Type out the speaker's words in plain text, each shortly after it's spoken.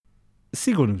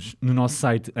Sigam-nos no nosso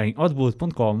site em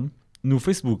oddbullet.com, no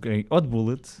Facebook em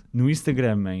oddbullet, no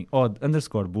Instagram em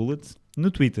odd_bullet,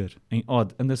 no Twitter em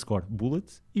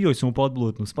odd_bullet e ouçam o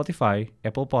Podbullet no Spotify,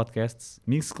 Apple Podcasts,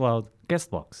 Mixcloud,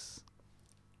 Castbox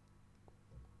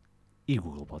e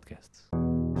Google Podcasts.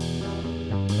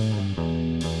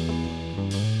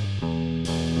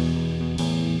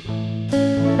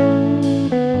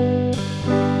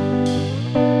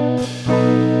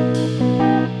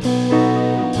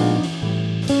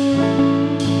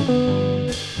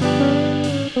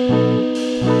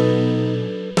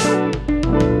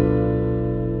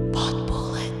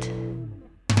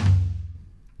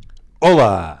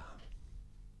 Olá!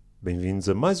 Bem-vindos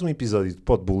a mais um episódio de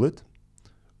Podbullet.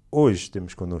 Hoje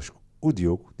temos connosco o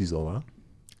Diogo, diz olá,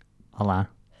 Olá.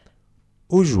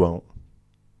 o João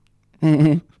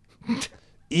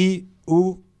e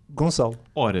o Gonçalo.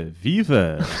 Ora,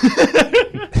 viva!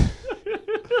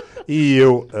 E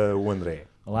eu, o André.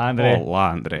 Olá, André.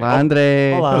 Olá, André. Olá,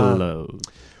 André. Olá. Hello.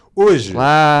 Hoje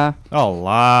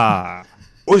Olá.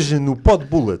 no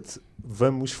Podbullet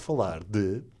vamos falar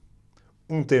de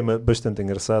um tema bastante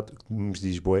engraçado que nos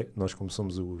diz bué. Nós, como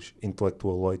somos os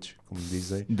intelectualoides, como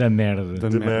dizem, Da merda.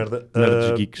 de merda,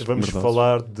 Nerds geeks vamos merdosos.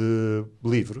 falar de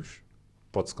livros.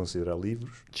 Pode-se considerar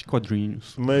livros,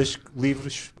 Chicodrinhos. mas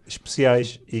livros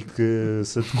especiais e que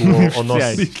se adequam ao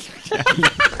nosso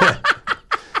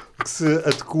que se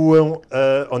adequam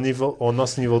ao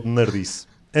nosso nível de nerdice.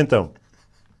 Então,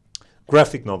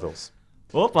 graphic novels.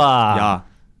 Opa! Já.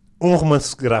 Um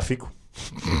romance gráfico.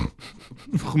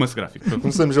 Romance gráfico.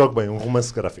 Começamos logo bem, um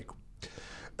romance gráfico.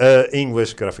 Em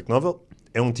inglês, graphic novel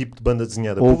é um tipo de banda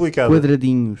desenhada Ou publicada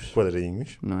quadradinhos,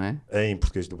 quadradinhos, não é? em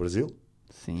português do Brasil.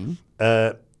 Sim.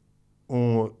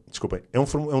 Desculpem, é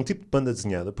um tipo de banda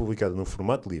desenhada publicada no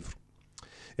formato de livro.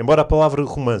 Embora a palavra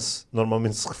romance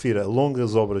normalmente se refira a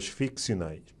longas obras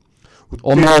ficcionais,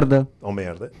 Ou merda. ou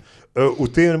merda,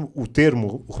 o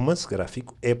termo romance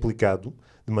gráfico é aplicado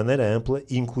de maneira ampla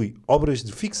e inclui obras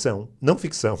de ficção, não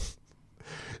ficção,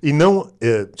 e não,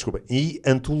 e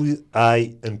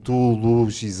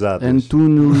antologizadas.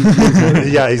 Antuno.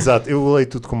 Yeah, exato, eu leio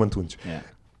tudo como Antunes. Yeah.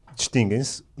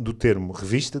 Distinguem-se do termo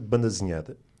revista de banda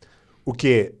desenhada, o que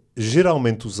é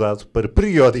geralmente usado para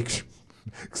periódicos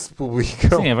que se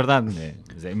publicam, Sim, é verdade.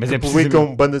 Mas é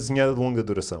publicam banda desenhada de longa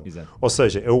duração. Exato. Ou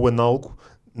seja, é o análogo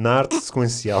na arte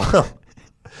sequencial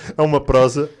a uma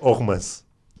prosa ou romance.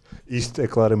 Isto é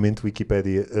claramente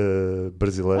Wikipédia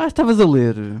brasileira. Estavas a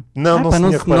ler. Não pá, se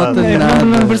tinha se reparado. nota Não, nada.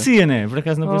 não parecia, né? Por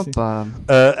acaso não parecia. Opa.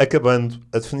 Acabando,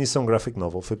 a definição graphic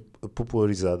novel foi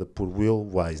popularizada por Will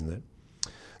Eisner.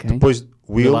 Quem? Depois,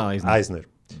 Will Will Eisner. Eisner.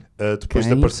 Depois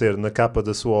de Quem? aparecer na capa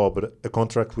da sua obra A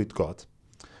Contract with God,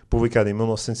 publicada em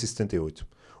 1978.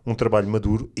 Um trabalho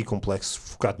maduro e complexo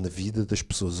focado na vida das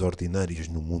pessoas ordinárias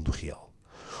no mundo real.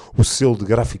 O selo de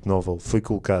graphic novel foi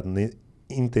colocado na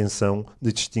intenção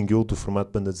de distingui-lo do formato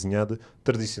de banda desenhada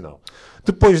tradicional.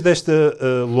 Depois desta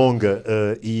longa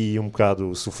e um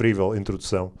bocado sofrível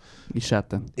introdução, E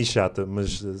chata. e chata,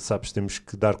 mas sabes, temos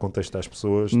que dar contexto às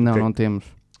pessoas. Não, do que é não temos.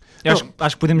 Eu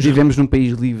acho que podemos... Vivemos num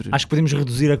país livre. Acho que podemos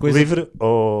reduzir a coisa... livre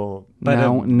ou... para-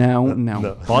 Não.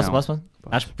 Não. Posso? Não.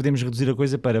 Acho que podemos reduzir a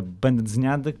coisa para banda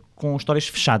desenhada com histórias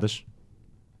fechadas.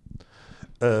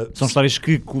 São histórias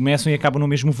que começam e acabam no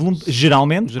mesmo volume,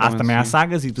 geralmente. Também há sim.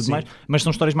 sagas e tudo Sim. mais, mas são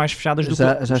histórias mais fechadas do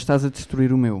que... Já estás a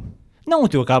destruir o meu. Não, o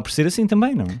teu acaba por ser assim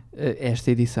também, não?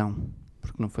 Esta edição.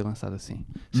 Porque não foi lançado assim.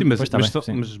 Sim, mas, Pois tá mas, bem,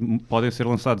 só- mas podem ser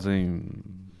lançados em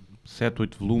 7,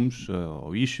 8 volumes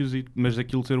ou issues, mas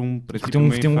aquilo ter um princípio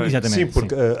meio efeito. exatamente. Sim,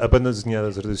 porque a banda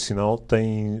desenhada tradicional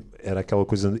era aquela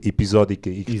coisa episódica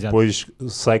e que Exato. depois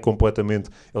sai completamente,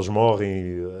 eles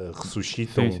morrem,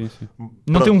 ressuscitam. Sim. Não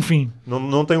Pronto. tem um fim.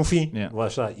 Não tem um fim, Yeah. lá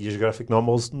está. E as graphic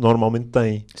novels normalmente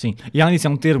têm. Sim. E além disso é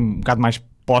um termo um bocado mais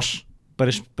posh,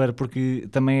 porque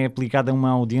também é aplicado a uma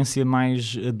audiência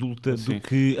mais adulta Sim. do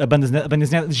que a banda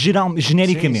desenhada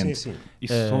genericamente. Sim. E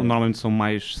normalmente são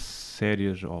mais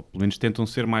sérias, ou pelo menos tentam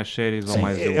ser mais sérias ou Sim.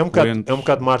 mais É um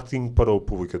bocado marketing para o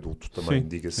público adulto também, Sim,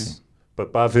 diga-se. sim.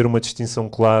 Para haver uma distinção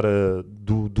clara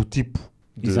do tipo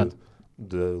Exato.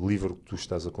 de livro que tu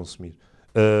estás a consumir.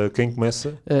 Quem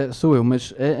começa? Sou eu,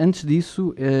 mas antes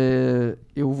disso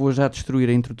eu vou já destruir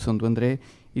a introdução do André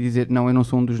e dizer, não, eu não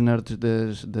sou um dos nerds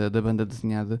da banda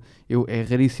desenhada. É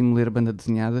raríssimo ler banda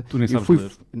desenhada. Tu nem sabes eu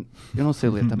ler. Eu não sei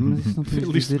ler, tá? Mas isso não tem a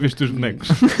Liste dizer viste os aqui. bonecos.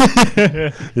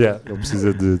 Ele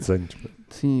precisa de desenhos.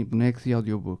 Sim, bonecos e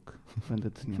audiobook. Banda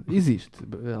desenhada. Existe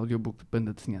audiobook de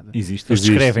banda desenhada. Existe. Eles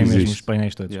descrevem mesmo existe. os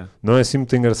painéis todos. Yeah. Não é assim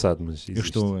muito engraçado, mas existe. Eu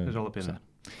estou... Mas vale a pena.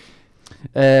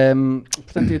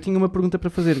 Portanto, eu tinha uma pergunta para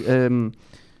fazer.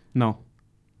 Não.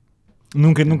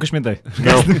 Nunca experimentei.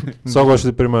 Não, só gosto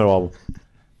do primeiro álbum.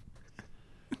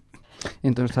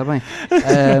 Então está bem.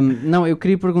 Não, eu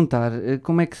queria perguntar,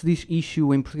 como é que se diz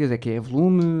issue em português? É que é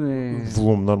volume?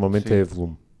 Volume, normalmente Sim. é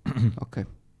volume. Ok.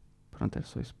 Pronto, era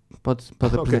só isso. Pode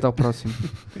apresentar o próximo.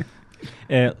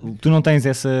 Tu não tens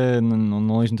essa,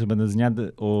 não lês muita banda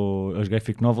desenhada ou as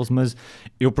graphic novels, mas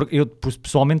eu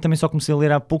pessoalmente também só comecei a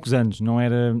ler há poucos anos. Não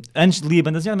era, antes de ler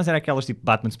banda desenhada, mas era aquelas tipo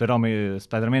Batman, Super-Homem,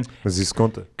 Spider-Man. Mas isso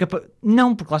conta?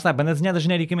 Não, porque lá está, banda desenhada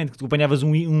genericamente, que tu apanhavas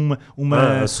uma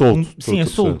solto. sim, a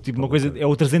solto, tipo uma coisa, Ok. é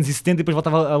o 370 e depois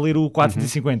voltava a ler o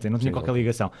 450, não tinha Sim, qualquer ok.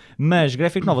 ligação. Mas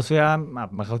graphic novels foi há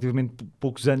relativamente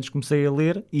poucos anos que comecei a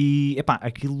ler e,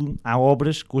 aquilo, há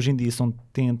obras que hoje em dia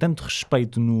têm tanto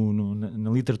respeito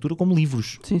na literatura como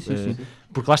livros. Sim.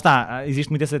 Porque lá está, existe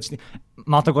muito essa distinção.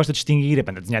 Malta gosta de distinguir, a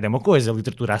banda desenhada é uma coisa, a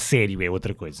literatura a sério é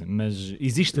outra coisa, mas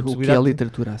existe a O que é possibilidade...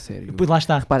 literatura a sério? Pois lá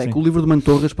está. Repara, é sim. que o livro de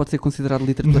Mantorras pode ser considerado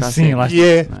literatura a Sim, sério. lá está. E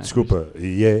é, Não é? desculpa,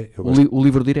 e é. Eu gosto O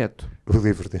livro direto. do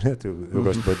livro direto. Eu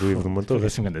gosto bem do livro do Mantorras.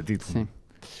 Esse é um grande título. Sim.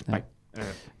 Bem,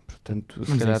 Portanto, se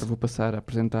Vamos a calhar isso. vou passar a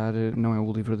apresentar, não é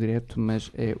o livro direto,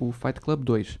 mas é o Fight Club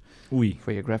 2. Ui.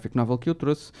 Foi a graphic novel que eu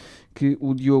trouxe, que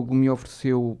o Diogo me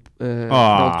ofereceu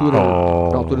Ah. para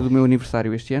a altura do meu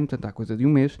aniversário este ano, portanto há coisa de um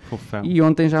mês. fofão. E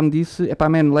ontem já me disse, epá,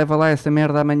 man, leva lá essa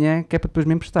merda amanhã, que é para depois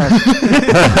me emprestar.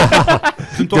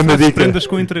 Junto Grande ao dica. prendas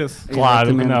com interesse. Claro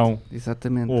que Exatamente, não.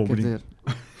 Exatamente, Oh, quer brinco. dizer,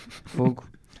 fogo.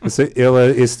 Eu sei, ele é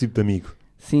esse tipo de amigo.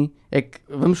 Sim, é que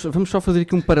vamos só fazer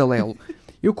aqui um paralelo.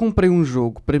 Eu comprei um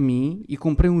jogo para mim e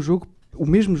comprei o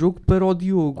mesmo jogo para o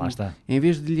Diogo. Lá está. Em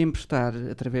vez de lhe emprestar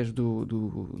através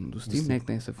do Steam, né, que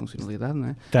tem essa funcionalidade, não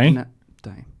é? Tem? Não,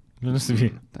 tem. Eu não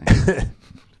sabia. Tem.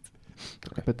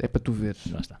 É para tu veres.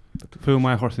 Lá está. Foi o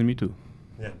My Horse and Me Too.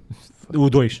 O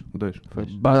 2. O 2. Foi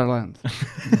Borderlands.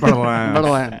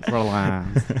 Borderlands.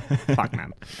 Borderlands. Fuck,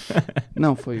 man.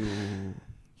 Não, foi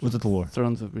o O Total War.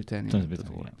 Thrones of Britannia. Thrones of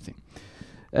Britannia, Sim.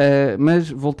 Mas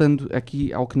voltando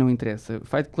aqui ao que não interessa,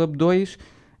 Fight Club 2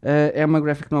 é uma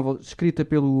graphic novel escrita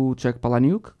pelo Chuck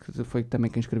Palahniuk, que foi também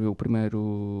quem escreveu o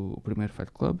primeiro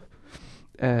Fight Club,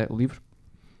 o livro,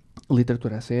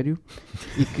 literatura a sério,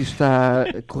 e que está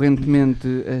correntemente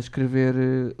a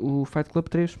escrever o Fight Club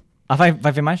 3.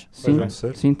 Vai ver mais? Sim, Vai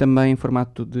ser? sim, também em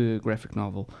formato de graphic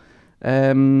novel.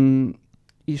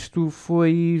 Isto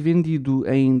foi vendido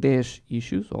em 10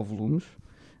 issues, ou volumes,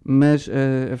 mas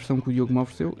a versão que o Diogo me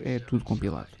ofereceu é tudo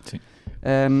compilado. Sim.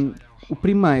 O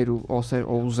primeiro, ou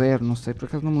o zero, não sei, por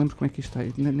acaso não me lembro como é que isto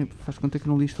está. Nem faz conta que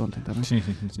não li isto ontem, está bem? Sim.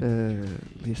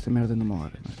 Li esta merda numa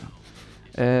hora, mas não.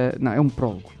 Não, é um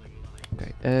prólogo. Ok.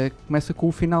 Começa com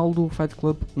o final do Fight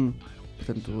Club 1.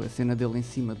 Portanto, a cena dele em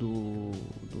cima do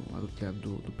telhado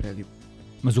do prédio.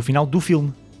 Mas o final do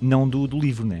filme, não do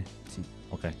livro, não é? Sim.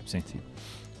 Ok, sim.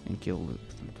 Em que ele,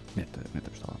 portanto, mete a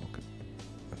pistola à boca.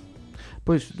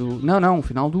 Pois, não, o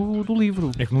final do livro.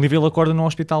 É que no livro ele acorda num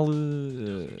hospital...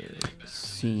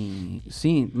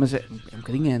 Sim, mas é um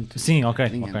bocadinho antes. Sim, ok.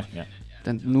 Ninguém. Yeah.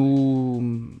 Portanto,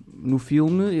 no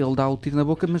filme ele dá o tiro na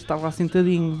boca, mas está lá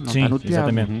sentadinho, não Sim, está no telhado.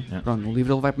 exatamente. Uhum. Yeah. Pronto, no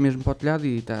livro ele vai mesmo para o telhado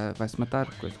e vai-se matar,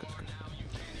 coisa.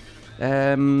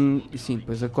 E sim,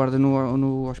 depois acorda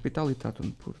no hospital e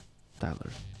tratam-no por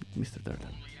Tyler, Mr. Durden.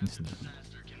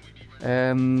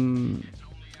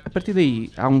 A partir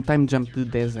daí há um time jump de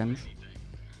 10 anos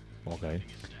Ok.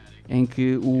 em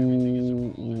que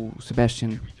o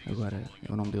Sebastian, agora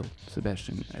é o nome dele,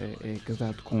 Sebastian, é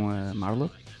casado com a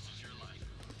Marla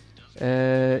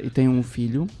e tem um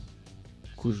filho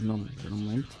cujo nome já não me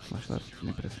lembro, lá está,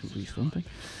 nem parece que li isto ontem.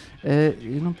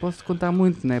 Eu não posso contar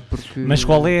muito, né? Porque... Mas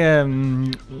qual é a...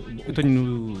 Eu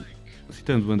tenho,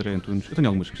 citando o André Antunes, eu tenho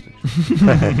algumas questões.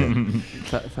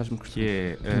 Faz-me questão. Que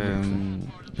é,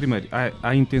 primeiro,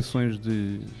 há intenções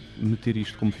de meter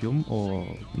isto como filme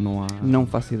ou não há? Não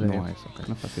faço ideia. Não há isso, ok.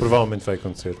 Não faço ideia. Provavelmente vai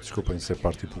acontecer, desculpem ser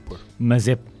parte e pooper. Mas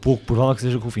é pouco provável que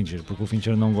seja com o Fincher, porque o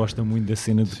Fincher não gosta muito da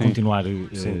cena de Sim. continuar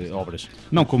Sim. obras.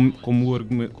 Não, como o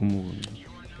argumento, como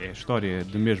é a história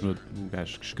do mesmo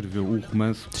gajo que escreveu o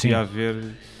romance, Sim. podia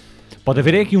haver... Pode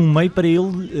haver aqui um meio para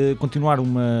ele continuar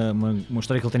uma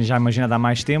história que ele tenha já imaginado há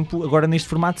mais tempo, agora neste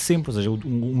formato sempre, ou seja,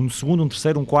 um segundo, um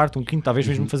terceiro, um quarto, um quinto, talvez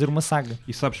mesmo fazer uma saga.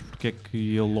 E sabes porque é que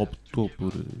ele optou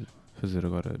por fazer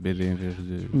agora BD em vez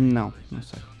de... Não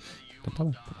sei. Então tá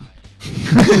bom.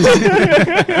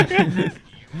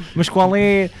 Mas qual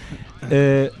é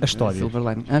a história? Silver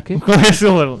Lining. Ok.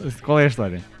 Qual é a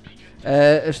história?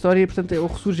 A história, portanto, é o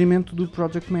ressurgimento do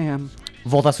Project Mayhem.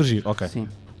 Volta a surgir, ok. Sim,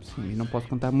 e não posso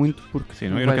contar muito porque Sim,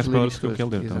 eu não vais quero ler spoiler isto porque eu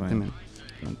quero hoje. ler também. Exatamente.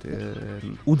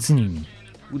 Portanto, O desenhinho.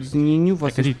 o desenhinho,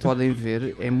 vocês catita? podem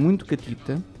ver, é muito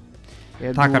catita.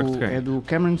 Tá a cara de quem? É do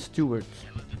Cameron Stewart.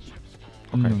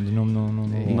 Não,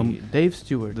 não. Dave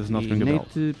Stewart, Does not e ring a bell.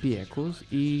 Nate Piekos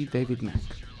e David Mack.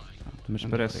 Mas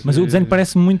parece... Mas o desenho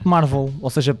parece muito Marvel, ou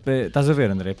seja, estás a ver,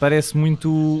 André? Parece muito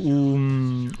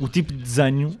o tipo de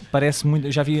desenho, parece muito.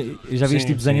 Eu já vi Sim, este tipo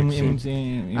de desenho sim, em sim.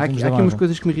 filmes Há da aqui Marvel. umas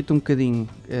coisas que me irritam um bocadinho.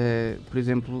 Por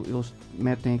exemplo, eles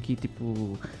metem aqui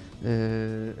tipo.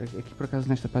 Aqui por acaso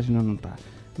nesta página não está.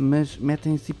 Mas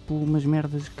metem tipo umas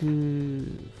merdas que.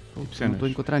 Não cenas. estou a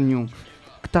encontrar nenhum.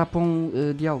 Que tapam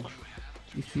diálogos.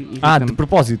 Isso De irrita-me.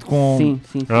 propósito, com. Sim,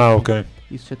 sim, sim. Ah, ok.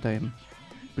 Isso chateia-me.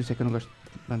 Por isso é que eu não gosto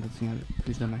de banda desenhada.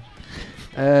 Filhos da mãe.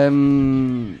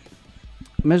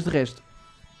 Mas de resto,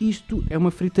 isto é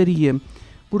uma fritaria.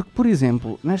 Porque, por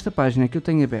exemplo, nesta página que eu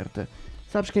tenho aberta,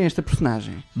 sabes quem é esta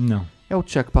personagem? Não. É o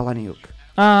Chuck Palahniuk.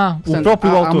 O Portanto,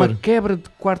 próprio há autor. uma quebra de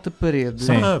quarta parede.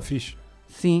 Sim. Ah, fixe.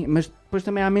 Sim, mas depois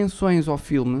também há menções ao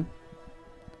filme.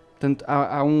 Portanto,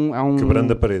 há um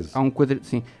Quebrando a parede. há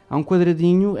um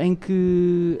quadradinho em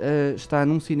que está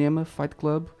num cinema, Fight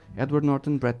Club, Edward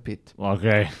Norton, Brad Pitt. Ok.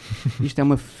 Isto é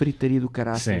uma fritaria do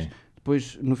caraças. Sim.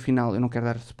 Depois, no final, eu não quero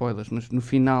dar spoilers, mas no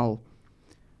final,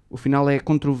 o final é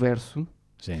controverso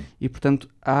Sim. e, portanto,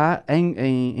 há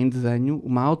em desenho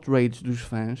uma outrage dos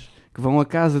fãs que vão à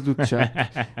casa do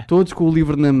Chuck, todos com o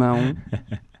livro na mão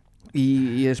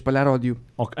e a espalhar ódio.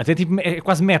 Ok. Até tipo, é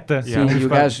quase meta. Sim, e o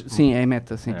gajo, sim, é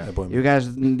meta, sim. É bom. E o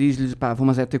gajo diz-lhes, pá, vou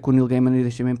mas é ter com o Neil Gaiman e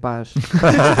deixem-me em paz.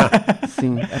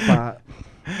 Sim, é pá.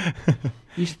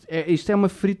 Isto é uma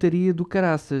fritaria do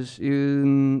caraças.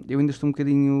 Eu ainda estou um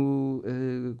bocadinho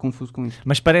confuso com isto.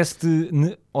 Mas parece-te.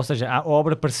 Ou seja, a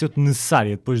obra pareceu-te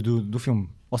necessária depois do filme.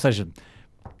 Ou seja,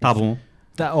 Tá bom,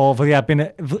 ou valia a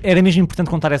pena. Era mesmo importante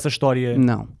contar essa história.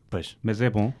 Não. Pois. mas é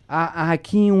bom. Há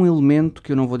aqui um elemento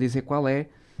que eu não vou dizer qual é,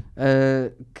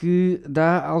 que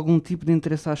dá algum tipo de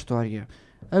interesse à história.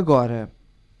 Agora,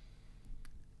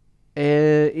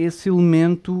 esse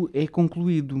elemento é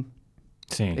concluído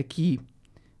Sim. aqui.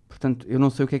 Portanto, eu não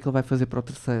sei o que é que ele vai fazer para o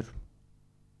terceiro.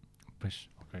 Pois.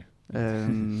 Ok.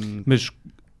 Mas Mas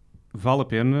vale a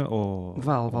pena ou...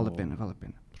 vale a pena. Vale a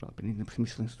pena. Ainda por cima,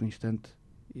 silêncio do instante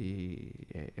e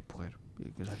é porreiro.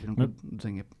 Já viram que o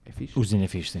desenho é fixe? O desenho é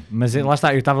fixe, sim. Mas lá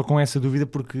está, eu estava com essa dúvida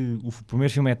porque o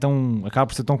primeiro filme acaba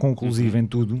por ser tão conclusivo em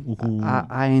tudo.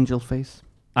 Há Angel Face.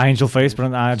 Há Angel Face,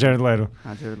 pronto, há Jared Leto.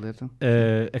 Há Jared Leto.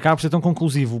 Acaba por ser tão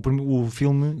conclusivo o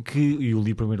filme e eu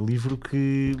li o primeiro livro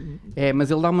que...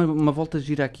 Mas ele dá uma volta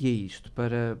gira aqui a isto,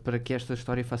 para que esta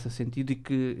história faça sentido e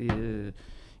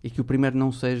que o primeiro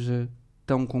não seja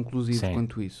tão conclusivo Sim.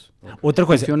 quanto isso. Outra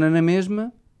coisa, Funciona na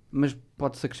mesma, mas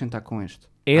pode-se acrescentar com este.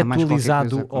 é Há mais qualquer atualizado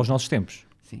coisa aos nossos tempos.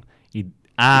 Sim. E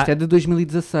há, Isto é de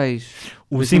 2016. sim,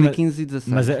 2015 e 2016.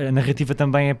 mas a narrativa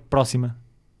também é próxima.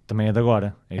 Também é de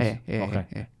agora. É isso? Ok.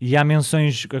 é. E há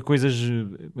menções a coisas...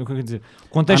 O que eu quero dizer?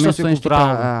 Contexto Há menções tipo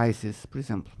sociocultural. à ISIS, por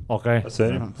exemplo. Ok. A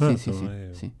sério? Pronto. Sim. Então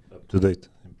é Sim. up to date.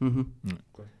 Uhum.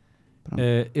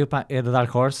 É da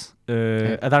Dark Horse.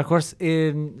 A Dark Horse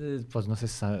é... não sei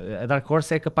se sabe. A Dark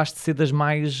Horse é capaz de ser das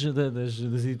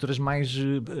editoras mais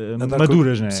A Dark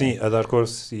maduras, Horse- não é? Sim, a Dark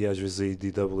Horse e às vezes a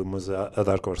IDW, mas a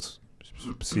Dark Horse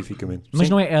especificamente. Mas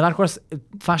Sim. não é... A Dark Horse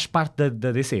faz parte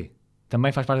da DC?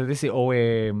 Também faz parte da DC? Ou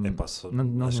é...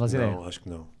 não acho faz que ideia. não, acho que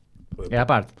não. É à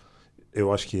parte?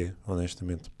 Eu acho que é,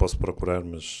 honestamente. Posso procurar,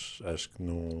 mas acho que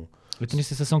não. Eu tenho a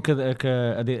sensação que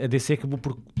a DC acabou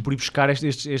por ir buscar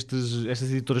estas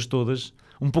editoras todas,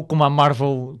 um pouco como a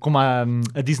Marvel, como a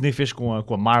Disney fez com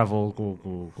a Marvel,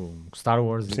 com Star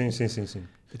Wars. Sim.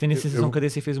 Eu tenho a sensação Eu- que a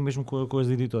DC fez o mesmo com as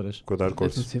editoras. Com a Dark Se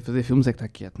Horse. você fazer filmes é que está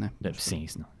quieto, não é? Sim,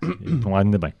 isso não. Por um lado,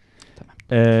 ainda bem. Tá bem.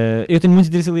 Eu tenho muito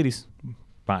interesse em ler isso.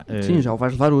 Pá, Sim, já o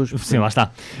vais levar hoje. Sim, lá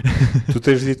está. Tu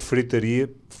teres dito fritaria,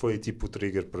 foi tipo o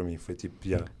trigger para mim. Foi tipo,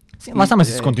 já. Sim, lá está, mas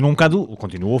isso continua um bocado.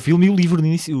 Continua o filme e o livro no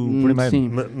início, o primeiro.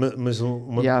 Sim. Mas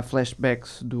uma. E há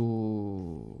flashbacks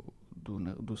do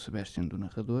Sebastian, do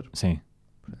narrador. Sim.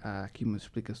 Há aqui umas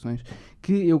explicações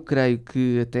que eu creio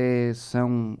que até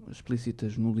são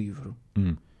explícitas no livro.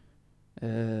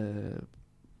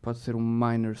 Pode ser um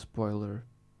minor spoiler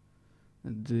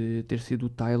de ter sido o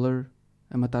Tyler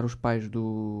a matar os pais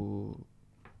do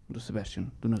Sebastian,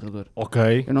 do narrador.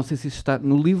 Ok. Eu não sei se isso está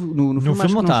no livro, no No filme, filme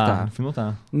acho não que não está. está. No filme não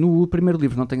está. No primeiro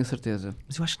livro não tenho a certeza.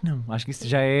 Mas eu acho que não. Acho que isso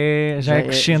já é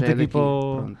acrescente aqui daqui, para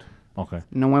o. pronto. Ok.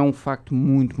 Não é um facto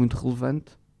muito, muito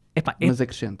relevante, Epá, mas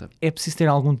acrescenta. é preciso ter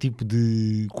algum tipo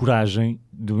de coragem,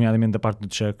 nomeadamente da parte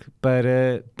do Chuck,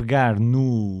 para pegar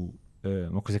no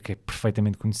uma coisa que é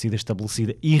perfeitamente conhecida,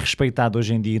 estabelecida e respeitada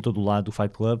hoje em dia em todo o lado do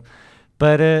Fight Club,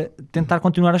 para tentar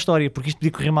continuar a história, porque isto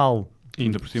podia correr mal. E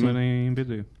ainda por cima Sim. em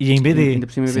BD. E em BD. Ainda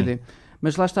por cima em sim. BD.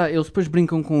 Mas lá está, eles depois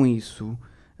brincam com isso.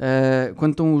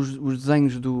 quando estão os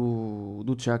desenhos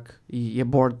do Chuck e a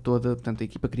board toda, portanto a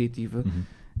equipa criativa,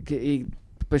 e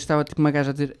depois estava tipo uma gaja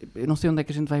a dizer, eu não sei onde é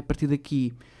que a gente vai a partir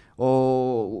daqui,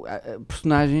 ou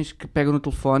personagens que pegam no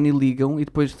telefone e ligam e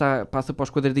depois passa para os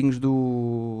quadradinhos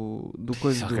do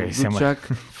Chuck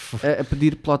a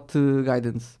pedir plot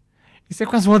guidance. Isso é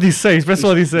quase um Odisseia, isso parece um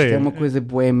Isto Odisseia. é uma coisa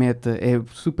bué meta, é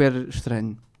super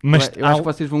estranho. Mas Eu acho que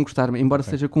vocês vão gostar, embora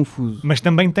seja confuso. Mas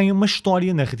também tem uma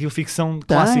história, narrativa, ficção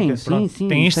clássica. Sim.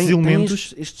 Tem estes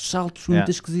elementos. Estes saltos muito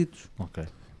esquisitos. Ok.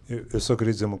 Eu só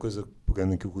queria dizer uma coisa,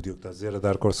 pegando aquilo que o Diogo está a dizer, a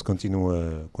Dark Horse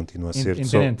continua a ser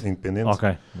Independente. só independente.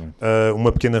 Ok.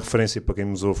 Uma pequena referência para quem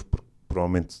nos ouve, porque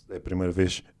provavelmente é a primeira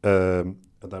vez,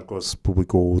 a Dark Horse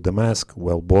publicou o The Mask, o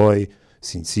Hellboy,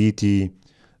 Sin City,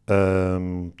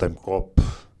 Time Cop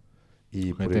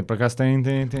e por aí. Por acaso tem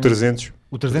 300.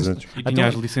 o 300. E tinha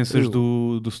as licenças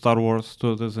do Star Wars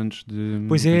todas antes de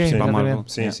Pois é, para a Marvel.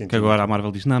 Sim, Que agora a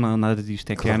Marvel diz, não, nada disto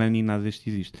é canon e nada disto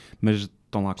existe. Mas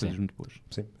estão lá coisas muito boas.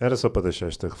 Sim, era só para deixar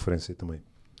esta referência também,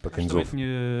 para quem nos Também ouve.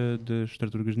 tinha das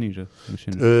Tartarugas Ninja.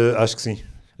 Acho que sim.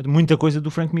 Muita coisa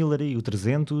do Frank Miller aí, o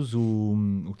 300, o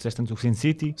que disseste antes, o Sin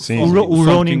City, Sim, o sim.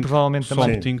 Ronin provavelmente também.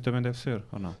 Swamp Thing também deve ser,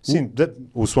 ou não? Sim,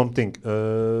 o Swamp Thing.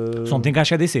 O Swamp Thing acho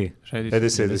que é DC. Já É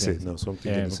DC. Não, Swamp Thing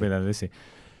é DC. Propriedade DC.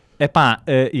 Epá,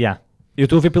 eu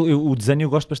estou a ver o desenho, eu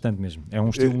gosto bastante mesmo. É um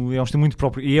estilo muito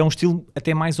próprio e é um estilo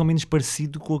até mais ou menos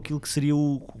parecido com aquilo que seria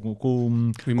o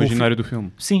imaginário do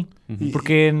filme. Sim,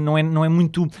 porque não é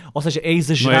muito, ou seja, é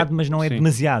exagerado, mas não é sim.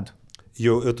 demasiado. E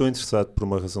eu estou interessado por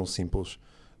uma razão simples.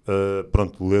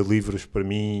 Pronto, ler livros para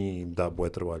mim dá bué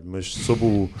trabalho, mas sob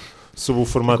o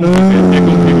formato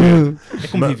É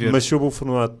como viver. mas sob o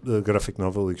formato graphic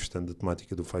novel e gostando da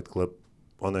temática do Fight Club,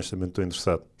 honestamente estou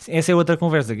interessado. Essa é outra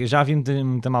conversa, que eu já vi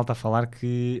muita malta a falar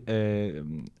que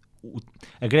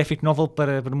a graphic novel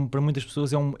para muitas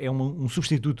pessoas é um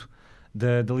substituto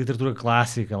da literatura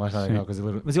clássica, lá está aquela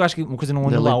coisa. Mas eu acho que uma coisa não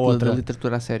anula a outra. Da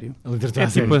literatura a sério. A literatura É a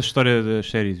tipo sério. a história das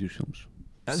séries e os filmes.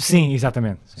 Sim,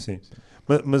 exatamente. Sim.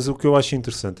 Mas o que eu acho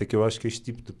interessante é que eu acho que este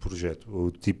tipo de projeto,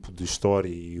 o tipo de história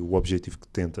e o objetivo que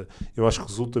tenta, eu acho que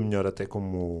resulta melhor até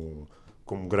como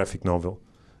graphic novel.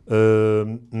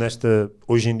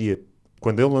 Hoje em dia,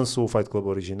 quando ele lançou o Fight Club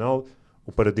original,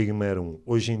 o paradigma era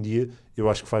hoje em dia, eu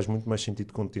acho que faz muito mais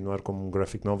sentido continuar como um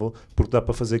graphic novel, porque dá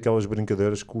para fazer aquelas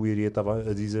brincadeiras que o Iria estava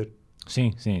a dizer,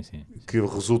 Sim. que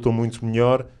resultam muito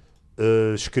melhor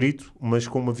escrito, mas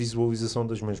com uma visualização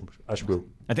das mesmas, acho eu.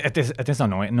 Atenção,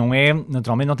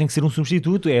 naturalmente não tem que ser um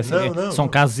substituto, são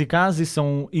não. casos e casos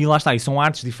e lá está, e são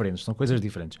artes diferentes, são coisas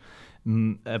diferentes,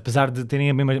 apesar de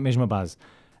terem a mesma base.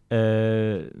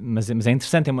 Mas é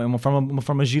interessante, é uma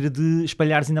forma gira de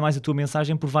espalhares ainda mais a tua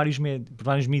mensagem por vários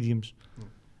mediums.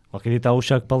 Qualquer dia está o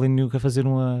Chuck Palahniuk a fazer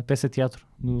uma peça de teatro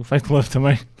no Fight Club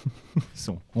também.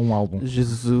 Um álbum.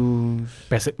 Jesus.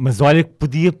 Mas olha que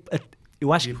podia...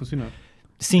 Eu acho Podia que funcionar.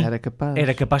 sim, Era capaz.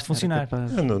 era capaz de funcionar.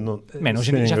 Man, hoje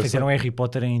em dia já fizeram Harry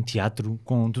Potter em teatro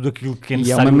com tudo aquilo que é E é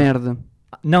necessário. uma merda.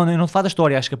 Não falo da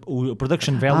história, acho que o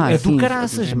production value é sim, do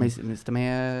caraças. mas também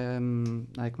é.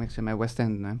 Como é que se chama? É West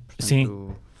End, não é? Portanto, Sim.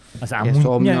 Mas há é muito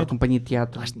só a melhor dinheiro. companhia de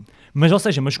teatro.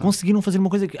 Mas conseguiram fazer uma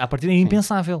coisa que a partir daí é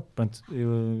impensável. Pronto,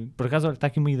 por acaso, olha, está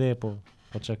aqui uma ideia para o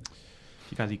Chuck.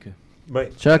 Fica a dica.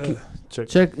 Bem,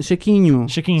 Chaquinho.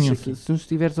 Chaquinho. Se nos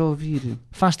estiveres a ouvir.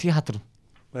 Faz teatro.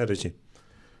 era assim.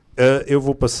 Eu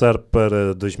vou passar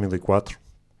para 2004,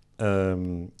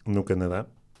 no Canadá.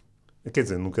 Quer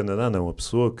dizer, no Canadá não, a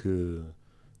pessoa que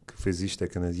fez isto é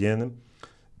canadiana.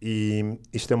 E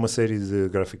isto é uma série de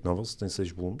graphic novels, tem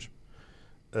 6 volumes.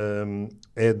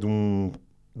 É de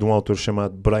um autor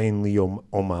chamado Brian Lee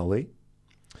O'Malley.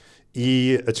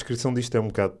 E a descrição disto é um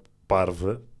bocado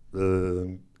parva.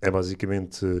 É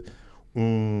basicamente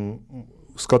o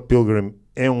Scott Pilgrim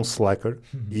é um slacker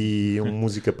e um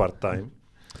música part-time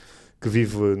que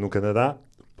vive no Canadá,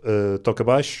 toca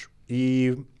baixo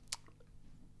e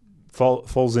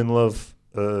falls in love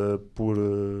por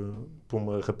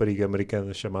uma rapariga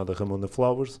americana chamada Ramona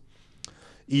Flowers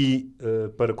e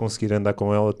para conseguir andar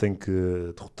com ela tem que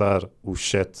derrotar os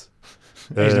 7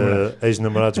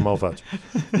 ex-namorados malvados.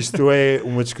 Isto é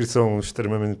uma descrição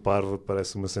extremamente parva,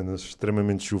 parece uma cena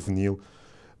extremamente juvenil,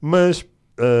 mas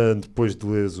depois de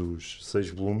ler os 6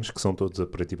 volumes, que são todos a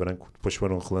preto e branco, depois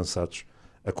foram relançados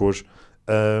a cores,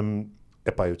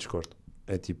 eu discordo.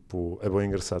 É bem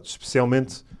engraçado,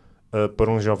 especialmente para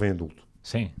um jovem adulto.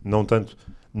 Sim. Não tanto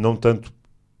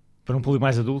Para um público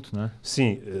mais adulto, não é?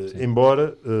 sim.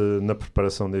 Embora na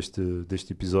preparação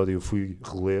deste episódio eu fui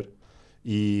reler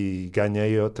e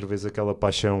ganhei outra vez aquela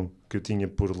paixão que eu tinha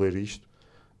por ler isto.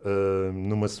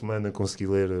 Numa semana consegui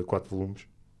ler 4 volumes,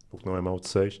 o que não é mau de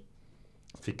 6.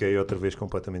 fiquei outra vez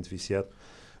completamente viciado.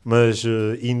 Mas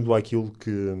indo àquilo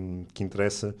que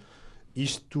interessa,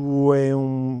 isto é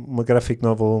uma graphic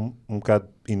novel um bocado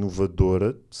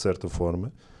inovadora, de certa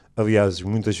forma. Aliás,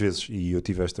 muitas vezes, e eu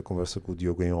tive esta conversa com o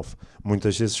Diogo em off,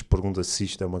 muitas vezes pergunta se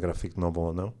isto é uma graphic novel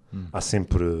ou não. Há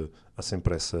sempre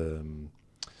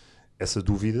essa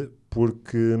dúvida,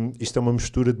 porque isto é uma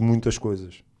mistura de muitas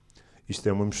coisas. Isto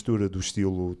é uma mistura do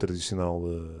estilo tradicional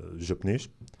japonês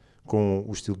com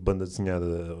o estilo de banda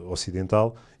desenhada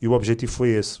ocidental, e o objetivo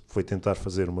foi esse, foi tentar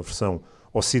fazer uma versão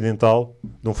ocidental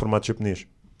de um formato japonês.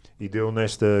 E deu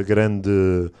nesta grande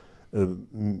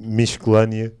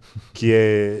miscelânea que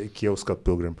é o Scott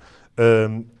Pilgrim.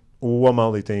 O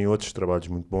O'Malley tem outros trabalhos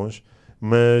muito bons,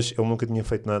 mas ele nunca tinha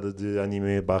feito nada de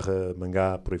anime /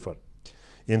 mangá, por aí fora.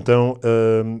 Então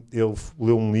ele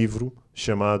leu um livro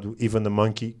chamado Even a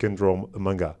Monkey Can Draw a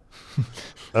Mangá.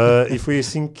 E foi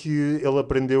assim que ele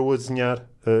aprendeu a desenhar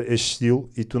este estilo,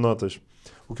 e tu notas.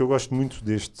 O que eu gosto muito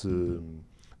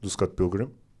do Scott Pilgrim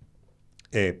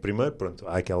é, primeiro, pronto,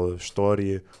 há aquela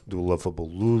história do lovable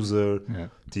loser,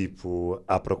 tipo,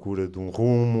 à procura de um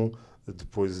rumo,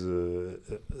 depois ele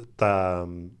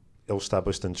está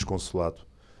bastante desconsolado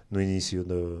no início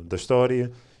da história,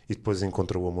 e depois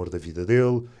encontra o amor da vida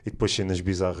dele, e depois cenas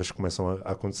bizarras começam a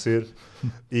acontecer,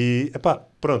 e,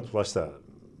 pronto, lá está.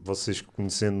 Vocês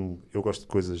conhecendo, eu gosto de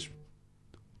coisas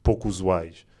pouco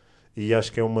usuais, e acho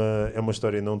que é uma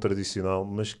história não tradicional,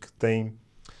 mas que tem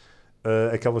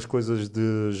aquelas coisas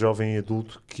de jovem e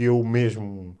adulto que eu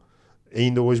mesmo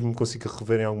ainda hoje me consigo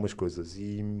rever em algumas coisas,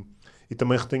 e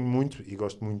também retenho muito e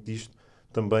gosto muito disto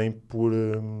também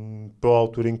pela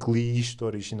altura em que li isto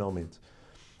originalmente.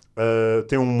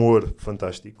 Tem um humor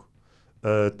fantástico,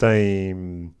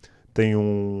 tem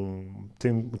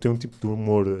um tipo de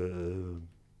humor,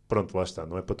 pronto, lá está,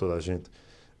 não é para toda a gente,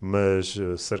 mas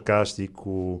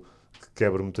sarcástico, que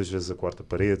quebra muitas vezes a quarta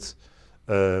parede.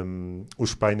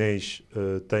 Os painéis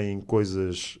têm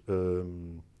coisas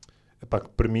que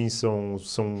para mim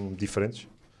são diferentes.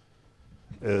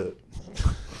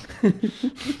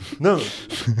 Não,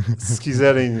 se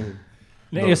quiserem.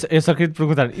 Eu só queria te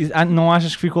perguntar, não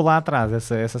achas que ficou lá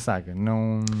atrás essa saga?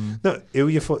 Não, eu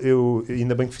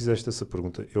ainda bem que fizeste essa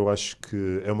pergunta. Eu acho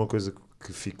que é uma coisa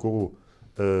que ficou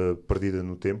perdida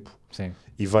no tempo. Sim.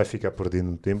 E vai ficar perdida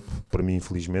no tempo, para mim,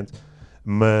 infelizmente.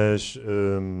 Mas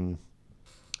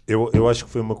eu acho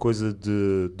que foi uma coisa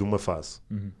de uma fase.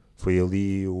 Foi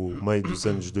ali o meio dos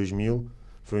anos 2000,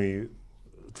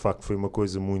 de facto foi uma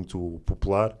coisa muito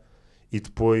popular, e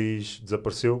depois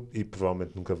desapareceu e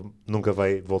provavelmente nunca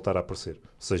vai voltar a aparecer.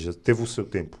 Ou seja, teve o seu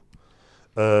tempo.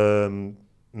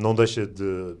 Não deixa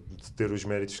de ter os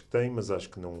méritos que tem, mas acho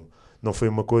que não foi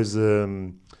uma coisa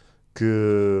que,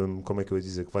 como é que eu ia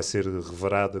dizer, que vai ser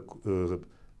reverada,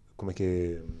 como é que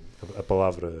é a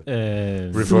palavra?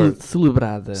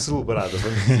 Celebrada,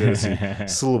 vamos dizer assim.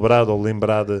 Celebrada ou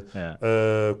lembrada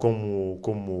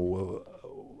como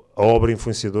a obra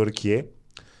influenciadora que é.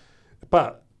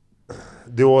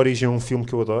 Deu origem a um filme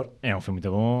que eu adoro. É um filme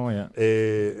muito bom.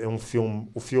 É um filme,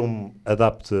 o filme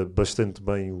adapta bastante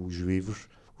bem os livros.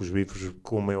 Os livros,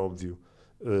 como é óbvio,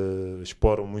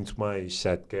 exploram muito mais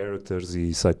side characters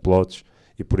e side plots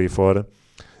e por aí fora.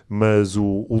 Mas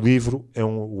o livro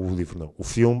o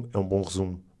filme é um bom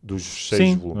resumo dos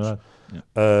 6 volumes.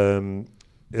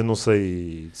 Eu não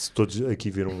sei se todos aqui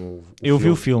viram o Eu filme. vi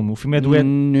o filme. O filme é do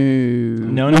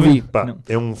Não vi. Não.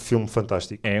 É um filme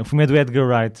fantástico. O filme é do Edgar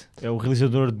Wright. É o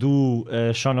realizador do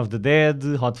Shaun of the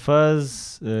Dead, Hot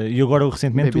Fuzz e agora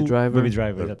recentemente Baby Driver. Baby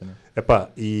Driver, exatamente.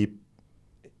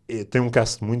 E tem um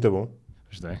cast muito bom.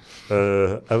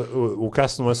 O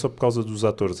cast não é só por causa dos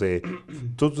atores,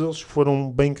 todos eles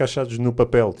foram bem encaixados no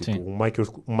papel. Tipo,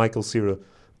 o Michael Cera,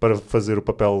 para fazer o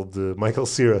papel de Michael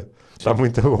Cera, está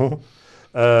muito bom.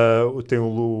 Tem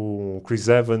o Chris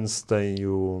Evans, tem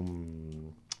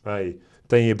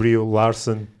a Brie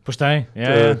Larson, Pois tem.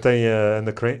 tem a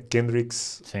Anna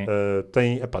Kendricks,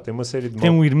 tem uma série de Tem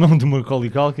um irmão do Macaulay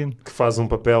Culkin que faz um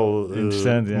papel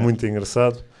muito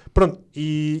engraçado. Pronto,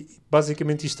 e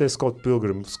basicamente isto é Scott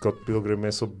Pilgrim. Scott Pilgrim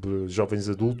é sobre jovens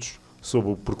adultos,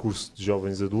 sobre o percurso de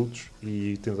jovens adultos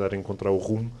e tentar encontrar o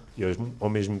rumo, e ao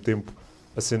mesmo tempo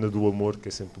a cena do amor, que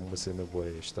é sempre uma cena boa,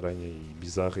 estranha e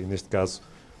bizarra, e neste caso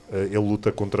ele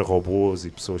luta contra robôs e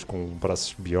pessoas com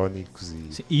braços biónicos.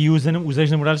 E os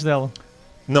ex-namorados dela.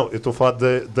 Não, eu estou a falar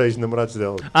de ex-namorados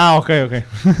dela. Ok.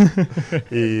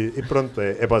 E pronto,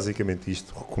 é basicamente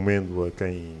isto. Recomendo a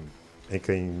quem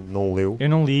não leu. Eu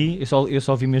não li, eu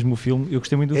só vi mesmo o filme. Eu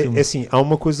gostei muito do filme. É assim, há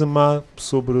uma coisa má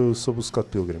sobre o Scott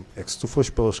Pilgrim. É que se tu fores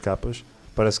pelas capas,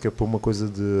 parece que é por uma coisa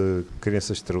de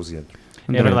crianças de 13 anos.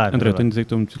 André, verdade. André, tenho de dizer que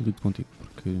estou muito desiludido contigo.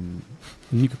 porque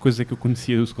a única coisa que eu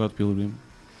conhecia do Scott Pilgrim.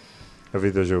 A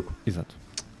videojogo. Exato.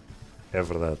 É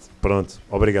verdade. Pronto.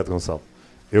 Obrigado, Gonçalo.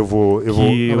 Eu vou...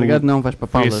 Obrigado, não, vais para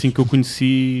Foi Paulas. assim que eu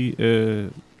conheci,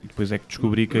 e depois é que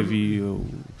descobri que havia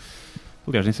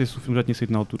aliás, nem sei se o filme já tinha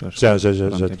saído na altura. Acho Já é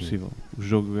tinha. possível. O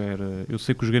jogo era... Eu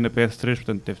sei que eu joguei na PS3,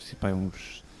 portanto deve ser para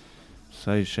uns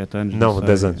 6, 7 anos. Não, sei.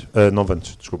 10 anos. 9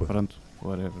 anos, desculpa. Pronto,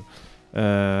 whatever.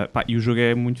 E o jogo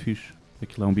é muito fixe.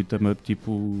 Aquilo é um beat-em up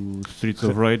tipo Streets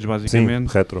of Rage,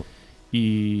 basicamente. Sim, retro.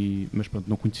 Mas pronto,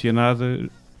 não conhecia nada.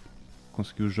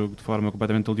 Consegui o jogo de forma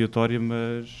completamente aleatória,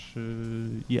 mas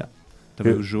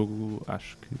também o jogo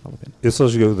acho que vale a pena. Eu só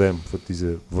joguei o demo, vou-te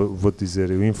dizer. Vou-te dizer,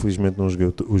 eu infelizmente não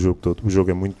joguei o jogo todo. O jogo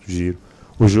é muito giro.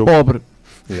 O jogo... Pobre.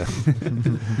 Yeah.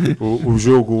 o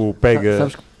jogo pega...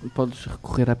 Sabes que podes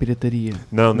recorrer à pirataria.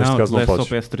 Não, neste caso não é podes.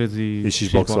 só PS3 E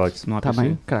Xbox Live. Não há Está PC.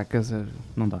 bem? Cracas.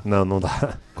 Não dá. Não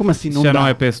dá. Como assim não já dá? não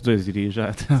é PS2, diria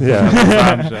já.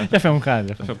 Yeah. Já foi um bocado.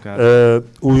 Já foi. Já foi um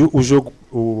bocado. O jogo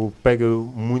pega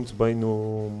muito bem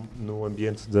no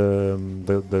ambiente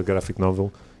da graphic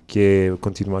novel, que é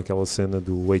continua aquela cena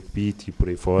do 8-bit e por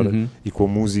aí fora, Uhum. e com a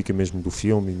música mesmo do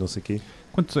filme e não sei o quê.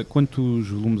 Quantos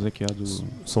volumes é que há do...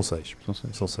 São 6. São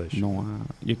 6. São 6. Não há...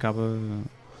 E acaba...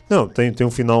 Não, tem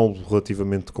um final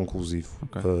relativamente conclusivo.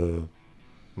 Ok.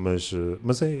 Mas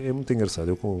é muito engraçado.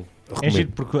 Eu É recomendo.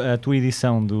 giro porque a tua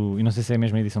edição e não sei se é a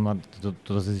mesma edição de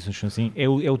todas as edições são assim, é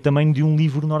o tamanho de um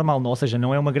livro normal, ou seja,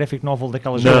 não é uma graphic novel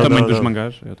daquelas. Não, É o tamanho não, dos não.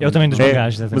 mangás. É o tamanho dos É,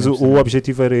 mangás, Mas exatamente. o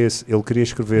objetivo era esse. Ele queria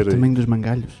escrever O tamanho dos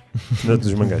mangalhos.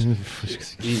 dos mangás.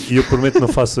 E eu prometo que não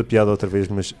faço a piada outra vez,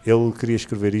 mas ele queria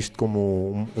escrever isto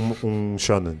como um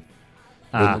shonen.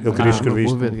 Eu queria escrever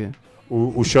vou isto. ver.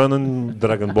 O shonen,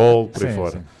 Dragon Ball, por aí Sim,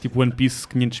 fora. sim. Tipo One Piece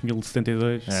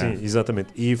 500.072. É. Sim, exatamente.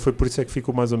 E foi por isso é que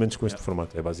ficou mais ou menos com este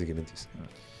formato. É basicamente isso.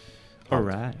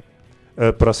 Alright.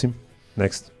 Próximo.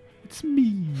 Next. It's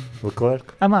me. Leclerc.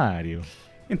 Ah, Mário.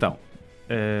 Então.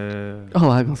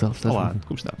 Olá, Gonçalo, estás Olá, bem?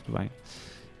 como está? Tudo bem?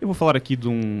 Eu vou falar aqui de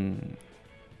um...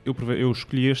 Eu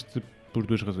escolhi este por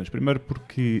duas razões. Primeiro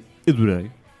porque adorei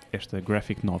esta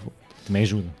graphic novel. Também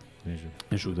ajuda.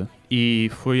 Ajuda. E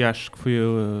acho que foi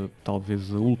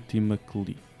talvez a última que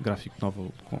li. Graphic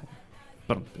novel com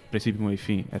princípio, meio e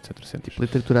fim, etc. Tipo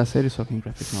literatura a sério, só que em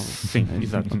graphic novel. Sim, É isso?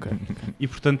 exato. Ok. E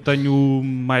portanto tenho o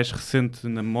mais recente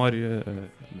na memória,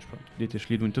 mas pronto, podia ter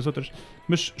escolhido muitas outras,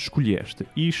 mas escolhi esta.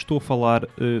 E estou a falar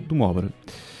de uma obra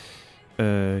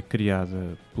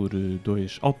criada por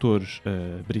dois autores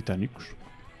britânicos,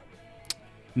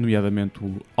 nomeadamente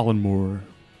o Alan Moore.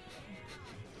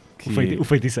 O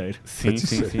feiticeiro. Sim.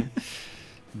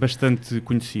 Bastante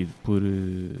conhecido por...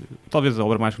 talvez a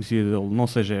obra mais conhecida dele não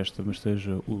seja esta, mas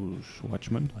seja os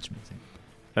Watchmen. Sim.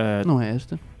 Não é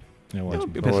esta? É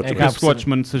ótimo. Eu penso Watchmen. que o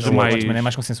Watchmen seja O mais... Watchmen é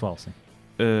mais consensual, sim.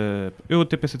 eu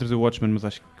até pensei em trazer o Watchmen, mas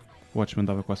acho que o Watchmen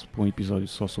dava quase para um episódio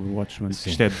só sobre o Watchmen.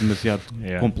 Sim. Isto é demasiado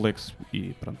complexo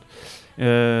e pronto.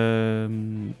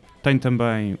 Tem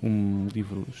também um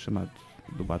livro chamado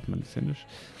do Batman de Cenas.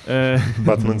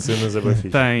 Batman de cenas é bem fixe.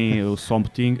 Tem o Swamp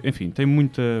Thing, enfim, tem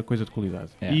muita coisa de qualidade.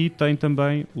 É. E tem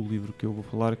também o livro que eu vou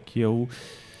falar, que é o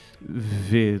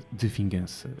V de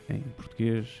Vingança, em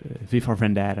português, V for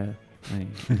Vendetta, em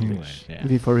inglês. É.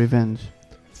 V for Revenge.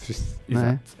 Não é?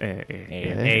 Exato.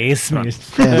 É esse Pronto. mesmo.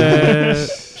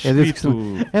 É desse que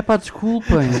Escrito... É pá,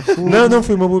 desculpem. Não,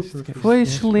 foi uma boa. Foi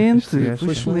excelente. Foi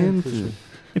Foi excelente.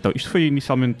 Então, isto foi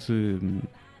inicialmente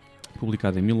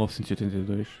publicado em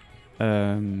 1982,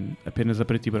 apenas a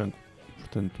preto e branco.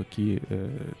 Portanto, aqui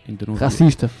ainda não...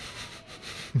 Racista.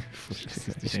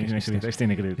 Isto é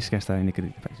inacreditável. Este gajo está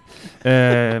inacreditável.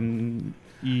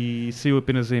 E saiu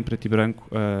apenas em preto e branco,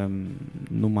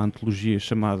 numa antologia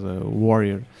chamada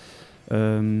Warrior,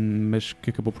 mas que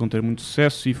acabou por não ter muito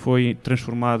sucesso e foi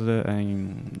transformada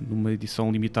numa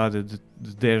edição limitada de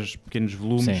 10 pequenos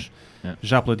volumes, Sim. É.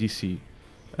 já pela DC.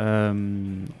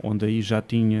 Onde aí já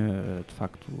tinha de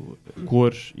facto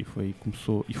cores e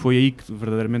foi aí que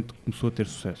verdadeiramente começou a ter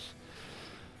sucesso.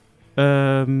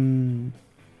 A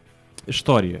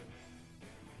história,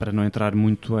 para não entrar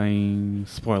muito em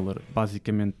spoiler,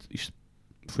 basicamente isto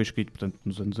foi escrito, portanto,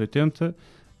 nos anos 80.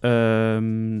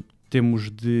 Temos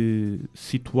de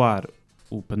situar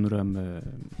o panorama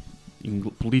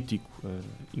político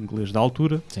inglês da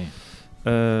altura. Sim.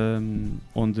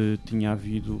 Onde tinha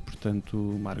havido, portanto,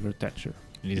 Margaret Thatcher.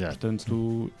 Exato. E,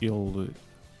 portanto,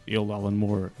 ele, Alan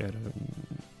Moore, era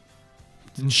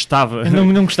Estava.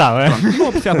 Não gostava. pronto, não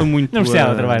apreciava muito Não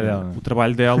apreciava o trabalho dela. o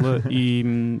trabalho dela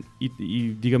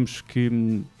e digamos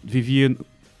que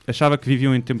achava que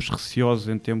viviam em tempos receosos,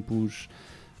 em tempos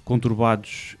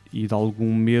conturbados e de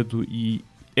algum medo, e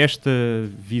esta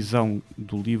visão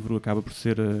do livro acaba por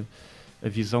ser a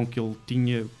visão que ele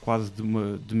tinha quase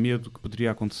de medo que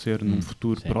poderia acontecer num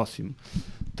futuro sim. próximo.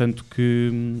 Tanto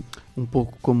que Um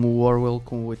pouco como o Orwell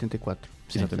com o 84.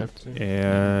 Sim, exatamente, certo.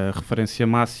 é a referência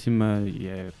máxima e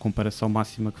é a comparação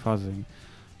máxima que fazem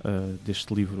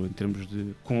deste livro em termos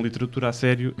de com literatura a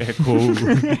sério é com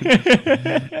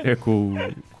é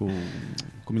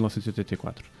com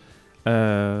 1984.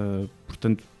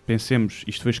 Portanto, pensemos,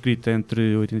 isto foi escrito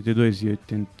entre 82 e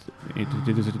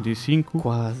 82 e 85.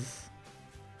 Quase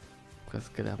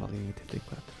calhava ali em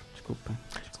 84. Desculpa.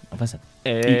 Avançando.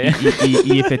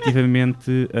 E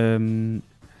efetivamente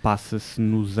passa-se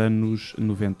nos anos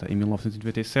 90, em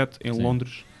 1997, em Sim.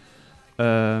 Londres.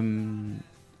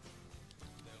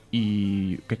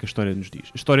 E o que é que a história nos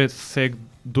diz? A história segue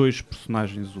dois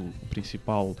personagens, o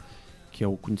principal, que é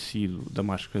o conhecido da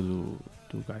máscara do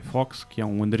Guy Fawkes, que é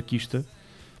um anarquista.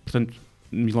 Portanto,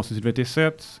 em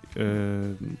 1997,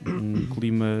 um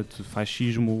clima de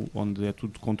fascismo, onde é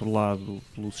tudo controlado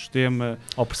pelo sistema,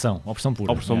 Opressão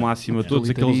pura. opressão máxima,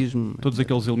 Totalitarismo. todos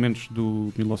aqueles elementos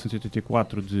do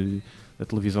 1984 de a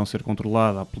televisão ser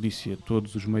controlada, a polícia,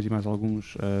 todos os meios e mais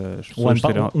alguns, as pessoas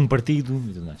terem Um partido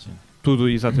e tudo mais. Sim. tudo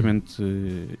exatamente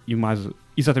e mais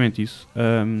exatamente isso.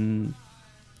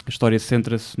 A história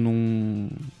centra-se num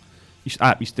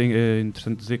isto é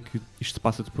interessante dizer que isto se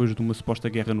passa depois de uma suposta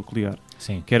guerra nuclear,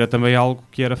 Sim. que era também algo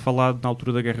que era falado na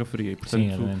altura da Guerra Fria, e portanto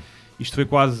Sim, isto foi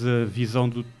quase a visão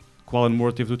que o Alan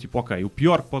Moore teve do tipo, ok, o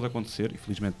pior que pode acontecer,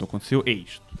 infelizmente não aconteceu, é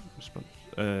isto. Mas pronto,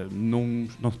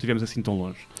 não estivemos assim tão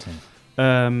longe. Sim.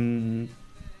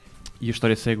 E a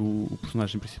história segue o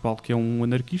personagem principal, que é um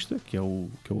anarquista, que é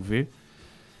o V,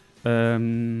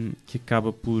 que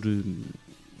acaba por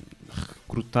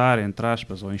recrutar, entre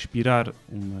aspas, ou inspirar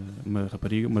uma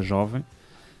rapariga, uma jovem,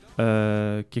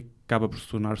 que acaba por se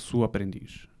tornar sua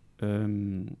aprendiz.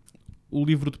 O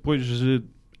livro depois,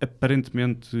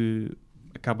 aparentemente,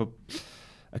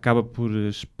 acaba por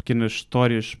as pequenas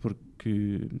histórias,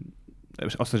 porque,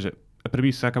 ou seja, a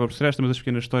premissa acaba por ser esta, mas as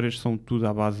pequenas histórias são tudo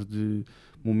à base de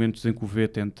momentos em que o V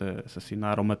tenta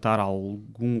assassinar ou matar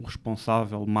algum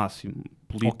responsável máximo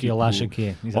político. Ou que ele acha que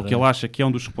é. Ou que ele acha que é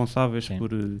um dos responsáveis Sim.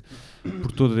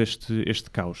 por todo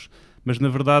este caos. Mas na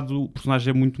verdade o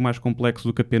personagem é muito mais complexo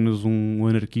do que apenas um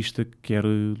anarquista que quer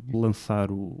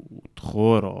lançar o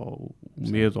terror ou o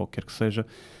medo ou o que quer que seja.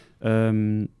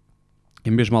 É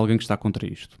mesmo alguém que está contra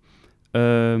isto.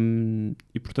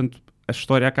 E portanto a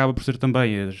história acaba por ser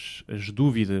também as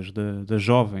dúvidas da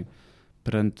jovem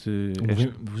perante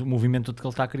O movimento que ele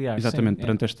está a criar. exatamente, Sim,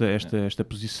 perante esta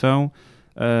posição.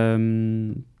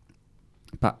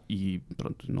 E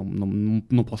pronto,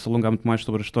 não posso alongar muito mais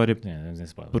sobre a história,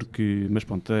 mas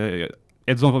pronto,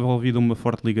 é desenvolvida uma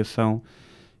forte ligação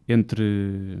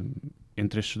entre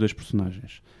estes dois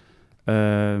personagens.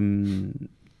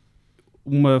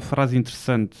 Uma frase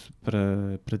interessante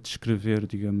para descrever,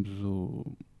 digamos, o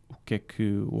que é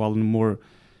que o Alan Moore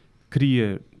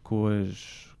cria com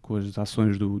as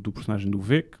ações do personagem do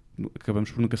V, que acabamos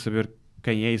por nunca saber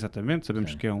quem é exatamente,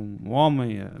 sabemos que é um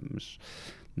homem, mas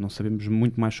não sabemos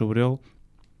muito mais sobre ele,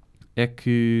 é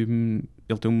que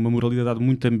ele tem uma moralidade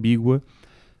muito ambígua,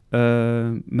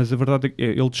 mas a verdade é que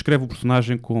ele descreve o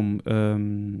personagem como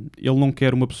ele não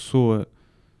quer uma pessoa,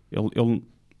 ele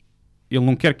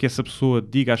não quer que essa pessoa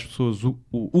diga às pessoas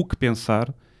o que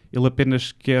pensar, ele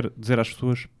apenas quer dizer às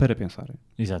pessoas para pensarem.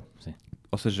 Exato, sim.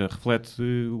 Ou seja, reflete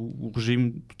o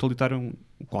regime totalitário,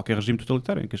 qualquer regime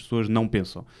totalitário, em que as pessoas não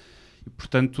pensam. E,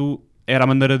 portanto, era a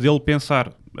maneira dele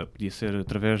pensar. Podia ser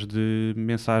através de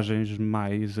mensagens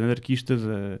mais anarquistas,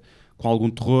 com algum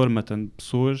terror, matando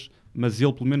pessoas, mas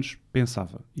ele pelo menos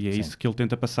pensava. E é isso que ele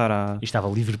tenta passar E estava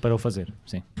livre para o fazer,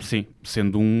 sim. Sim,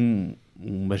 sendo um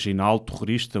marginal,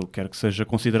 terrorista, o que quer que seja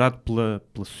considerado pela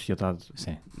sociedade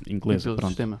inglesa. Pelo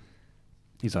sistema.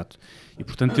 Exato. E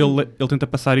portanto ele tenta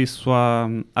passar isso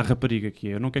à rapariga, que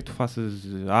é: eu não quero que tu faças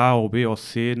A ou B ou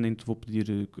C, nem te vou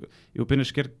pedir, eu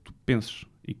apenas quero que tu penses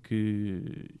e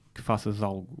que faças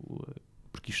algo,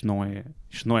 porque isto não é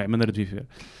a maneira de viver.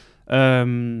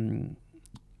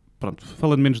 Pronto,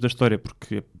 falando menos da história,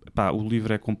 porque o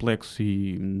livro é complexo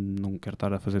e não quero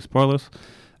estar a fazer spoilers.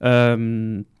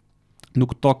 No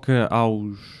que toca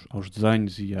aos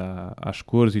desenhos e às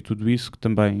cores e tudo isso, que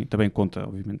também conta,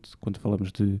 obviamente, quando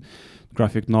falamos de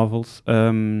graphic novels.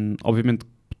 Obviamente,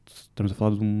 estamos a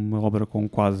falar de uma obra com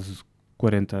quase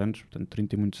 40 anos, portanto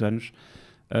 30 e muitos anos.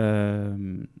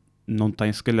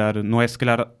 Não é se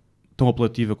calhar tão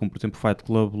apelativa como, por exemplo, Fight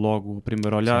Club logo ao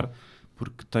primeiro olhar,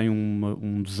 porque tem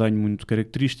um desenho muito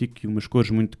característico e umas cores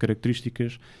muito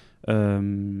características,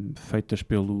 feitas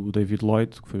pelo David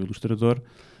Lloyd, que foi o ilustrador.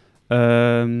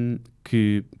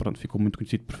 Que pronto, ficou muito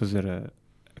conhecido por fazer a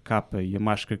capa e a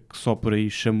máscara que só por aí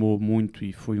chamou muito,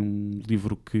 e foi um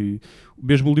livro que,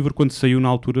 mesmo o livro quando saiu na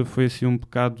altura, foi assim um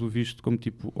bocado visto como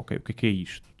tipo, ok, o que é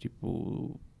isto?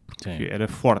 Tipo, porque era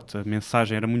forte, a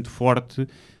mensagem era muito forte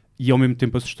e ao mesmo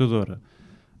tempo assustadora.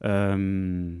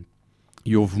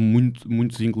 E houve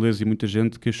muitos ingleses e muita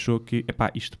gente que achou que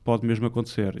isto pode mesmo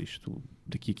acontecer, isto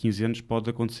daqui a 15 anos pode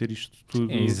acontecer isto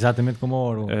tudo. É exatamente como a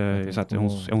Orwell. Exato,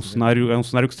 é um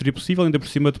cenário que seria possível, ainda por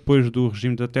cima depois do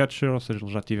regime da Thatcher, ou seja,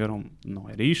 eles já tiveram, não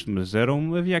era isto, mas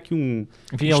havia aqui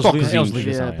Enfim, uns toquezinhos, havia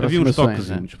havia uns aproximações,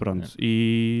 toquezinhos, pronto.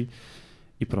 E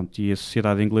pronto, e a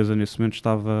sociedade inglesa nesse momento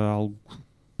estava algo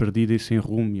perdida e sem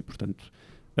rumo, e portanto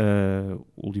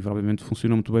o livro obviamente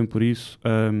funcionou muito bem por isso.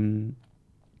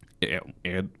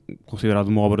 É considerado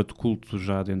uma obra de culto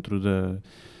já dentro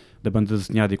da banda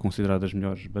desenhada e considerada das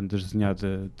melhores bandas desenhadas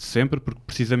de sempre, porque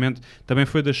precisamente também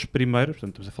foi das primeiras,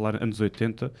 portanto estamos a falar anos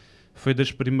 80, foi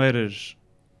das primeiras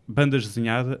bandas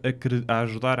desenhadas a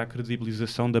ajudar à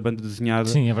credibilização da banda desenhada.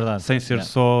 Sim, é verdade. Sem ser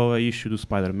só a issue do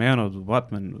Spider-Man ou do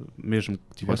Batman, mesmo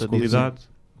que tivesse qualidade.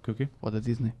 O quê? Ou da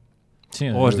Disney.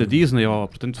 Sim, Ou as da Disney,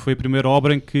 portanto foi a primeira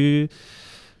obra em que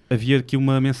havia aqui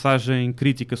uma mensagem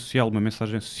crítica social, uma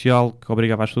mensagem social que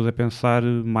obrigava as pessoas a pensar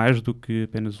mais do que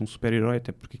apenas um super-herói,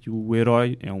 até porque aqui o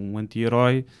herói é um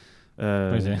anti-herói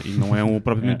e não é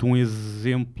propriamente um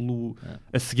exemplo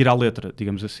a seguir à letra,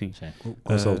 digamos assim.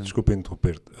 Gonçalo, desculpa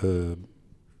interromper-te.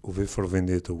 O V for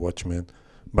Vendetta, o Watchmen,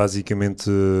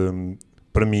 basicamente,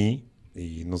 para mim,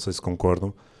 e não sei se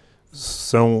concordam,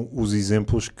 são os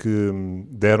exemplos que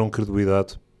deram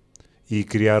credibilidade e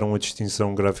criaram a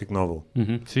distinção graphic novel.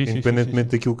 Sim, independentemente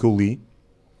daquilo que eu li,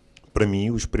 para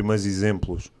mim, os primeiros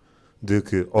exemplos de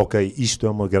que, ok, isto é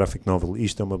uma graphic novel,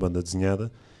 isto é uma banda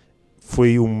desenhada,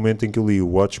 foi o momento em que eu li o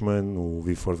Watchmen, o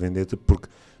V for Vendetta, porque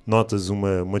notas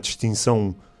uma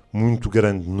distinção muito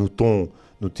grande no tom,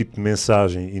 no tipo de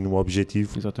mensagem e no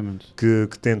objetivo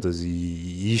que tentas.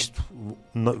 E isto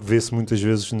vê-se muitas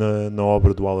vezes na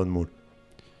obra do Alan Moore.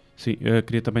 Sim, eu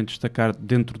queria também destacar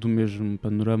dentro do mesmo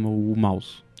panorama o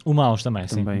Mouse. O Mouse também.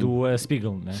 Sim, do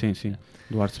Spiegel, né? Sim,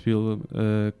 do Art Spiegel,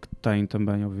 que tem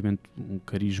também, obviamente, um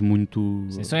cariz muito...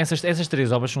 Sim, são essas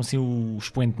três obras são assim o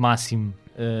expoente máximo,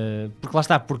 porque lá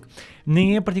está, porque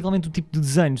nem é particularmente o tipo de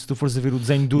desenho, se tu fores a ver o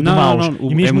desenho do Mouse,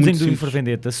 e mesmo o desenho do V for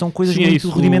Vendetta, são coisas muito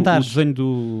rudimentares. O desenho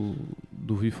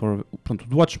do V for... Pronto,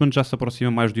 do Watchmen já se aproxima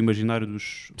mais do imaginário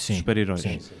dos super-heróis.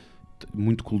 Sim.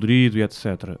 Muito colorido e etc.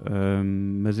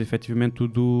 Mas efetivamente o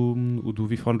do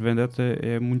V for Vendetta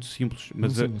é muito simples.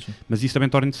 Mas isso também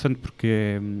torna interessante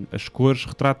porque as cores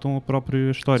retratam a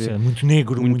própria história. Sim, muito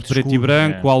negro, muito preto escuro, e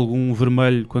branco, algum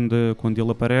vermelho quando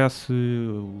ele aparece,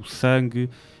 o sangue.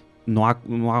 Não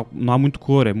há muito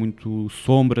cor, é muito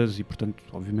sombras e portanto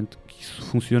obviamente que isso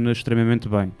funciona extremamente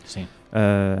bem. Sim.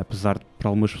 Apesar de para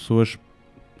algumas pessoas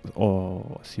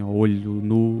assim, ao olho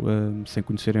nu, sem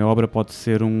conhecerem a obra, pode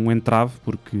ser um entrave,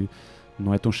 porque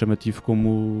não é tão chamativo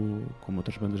como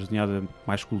outras bandas desenhadas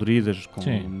mais coloridas,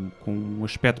 com um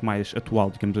aspecto mais atual,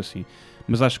 digamos assim.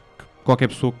 Mas acho que qualquer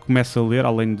pessoa que começa a ler,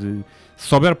 além de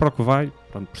souber para o que vai,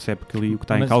 percebe que ali o que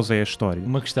está em causa é a história.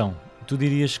 Uma questão, tu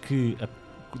dirias que,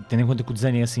 tendo em conta que o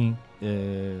desenho é assim,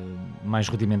 mais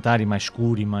rudimentar e mais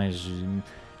escuro e mais...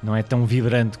 não é tão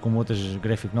vibrante como outras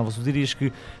graphic novels, tu dirias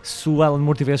que se o Alan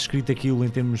Moore tivesse escrito aquilo em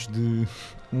termos de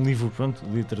um livro, pronto,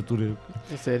 de literatura...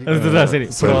 Sério?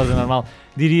 Prosa normal,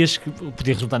 dirias que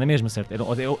podia resultar na mesma, certo?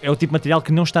 É o tipo de material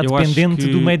que não está dependente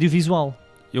do médio visual.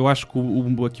 Eu acho que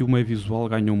aqui o meio visual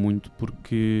ganhou muito,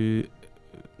 porque...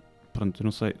 Pronto, eu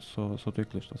não sei, só tu é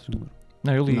que leste,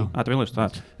 Não, eu li. Não. Também leste,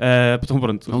 então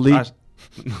pronto. Não li.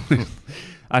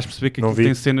 Has de perceber que aquilo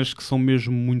tem cenas que são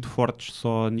mesmo muito fortes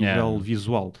só a nível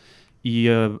visual. E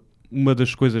uma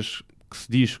das coisas que se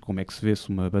diz, como é que se vê se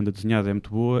uma banda desenhada é muito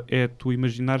boa, é tu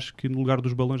imaginares que no lugar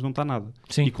dos balões não está nada.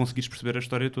 Sim. E conseguires perceber a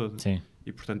história toda. Sim.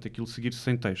 E portanto aquilo seguir-se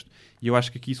sem texto. E eu acho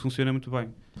que aqui isso funciona muito bem.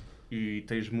 E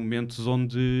tens momentos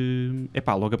onde...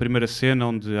 logo a primeira cena,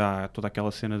 onde há toda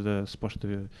aquela cena da suposta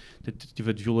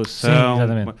tentativa de violação. Sim,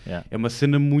 exatamente. É uma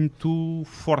cena muito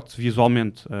forte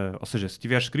visualmente. Ou seja, se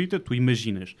estiver escrita, tu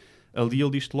imaginas. Ali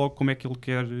ele diz-te logo como é que ele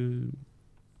quer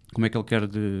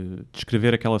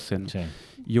descrever aquela cena. Sim.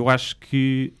 E eu acho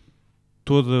que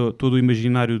todo o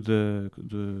imaginário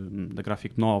da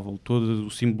graphic novel, todo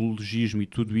o simbologismo e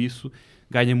tudo isso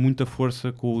ganha muita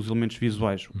força com os elementos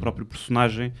visuais. O próprio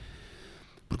personagem...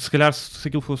 Porque se calhar se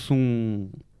aquilo fosse um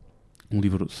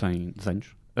livro sem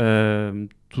desenhos,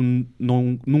 tu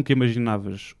nunca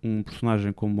imaginavas um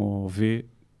personagem como o V,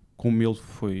 como ele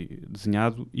foi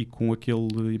desenhado e com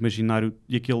aquele imaginário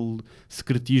e aquele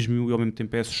secretismo e ao mesmo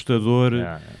tempo é assustador.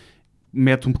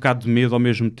 mete um bocado de medo ao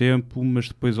mesmo tempo, mas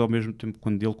depois ao mesmo tempo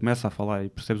quando ele começa a falar e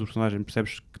percebes o personagem,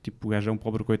 percebes que tipo, o gajo é um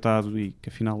pobre coitado e que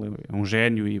afinal é um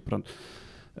gênio e pronto.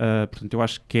 Portanto, eu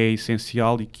acho que é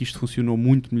essencial e que isto funcionou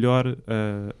muito melhor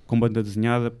com banda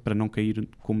desenhada para não cair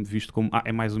como visto como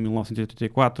é mais um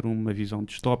 1984, uma visão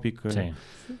distópica, Sim.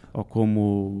 ou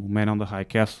como o Man on the High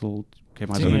Castle, que é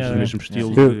mais Sim, ou menos é, o mesmo é.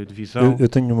 estilo Eu- de visão. Eu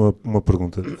tenho uma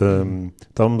pergunta.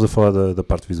 Estávamos a falar da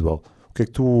parte visual. O que é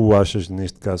que tu achas,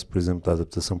 neste caso, por exemplo, da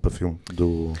adaptação para filme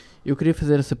do... Eu queria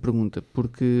fazer essa pergunta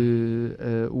porque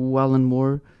o Alan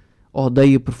Moore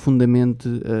odeia profundamente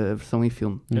a versão em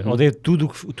filme. Uhum. Odeia tudo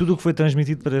o que foi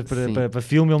transmitido Sim. para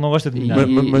filme, ele não gosta de E, nada.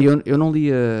 Mas- eu não li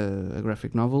a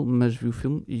graphic novel, mas vi o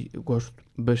filme e eu gosto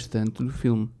bastante do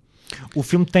filme. O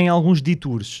filme tem alguns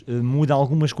detours, muda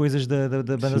algumas coisas da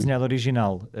banda Sim. desenhada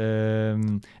original.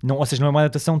 Não, ou seja, não é uma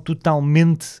adaptação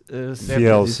totalmente certa.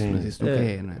 Fiel, Mas sim. isso nunca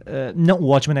é, não é? Não, o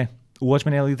Watchmen é. O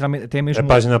Watchmen é literalmente até mesmo É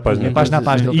página a página. é página a Mas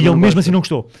página. ele E também ele não mesmo gosta. assim não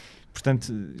gostou.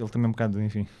 Portanto, ele também é um bocado,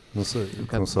 enfim, Não sei. Um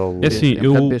bocado- Gonçalo... É assim, É um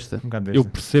bocado eu- besta. um bocado Eu besta.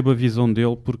 percebo a visão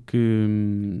dele porque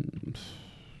Ele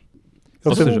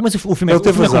ou teve- seja, Mas o filme é, ele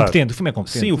teve azar. competente. O filme é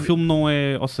competente. sim, o filme não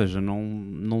é, ou seja,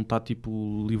 não está tipo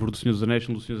o livro do Senhor dos Anéis,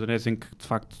 do Senhor dos Anéis em que de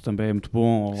facto também é muito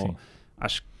bom, Sim. ou,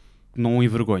 acho que não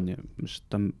envergonha, mas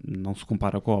não se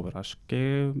compara com a obra, acho que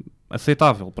é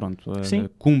aceitável, pronto, Sim.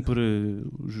 cumpre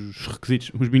os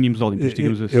requisitos, os mínimos olímpicos,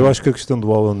 digamos assim. Eu acho que a questão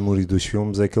do Alan Moore e dos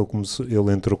filmes é que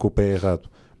ele entrou com o pé errado.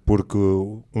 Porque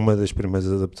uma das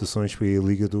primeiras adaptações foi a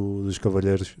Liga dos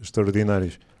Cavalheiros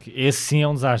Extraordinários. Esse sim é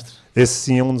um desastre. Esse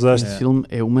sim é um desastre. Esse filme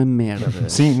é uma merda.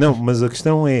 Sim, não, mas a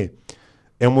questão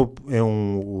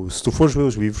se tu fores ver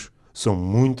os livros, são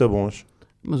muito bons.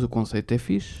 Mas o conceito é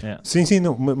fixe. É. Sim,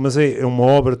 não, mas é uma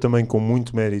obra também com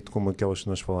muito mérito, como aquelas que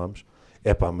nós falámos.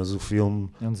 Mas o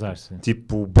filme, É um desastre.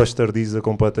 tipo, bastardiza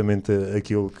completamente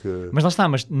aquilo que... Mas lá está,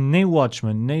 mas nem o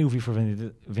Watchmen nem o V for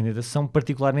Vendetta são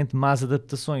particularmente más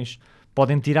adaptações.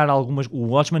 Podem tirar algumas... O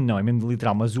Watchmen não, é mesmo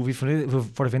literal, mas o V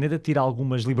for Vendetta tira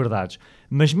algumas liberdades.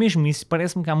 Mas mesmo isso,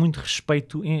 parece-me que há muito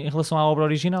respeito em relação à obra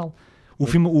original. O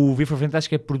filme, o V for Vendetta, acho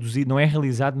que é produzido, não é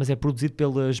realizado, mas é produzido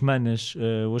pelas manas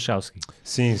Wachowski.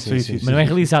 Sim. Mas não é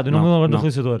realizado, eu não me lembro do não.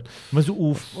 realizador. Mas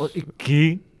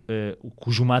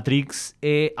cujo Matrix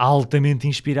é altamente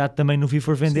inspirado também no V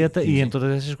for Vendetta e em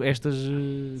todas estas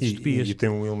distopias. E tem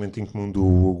um elemento em comum do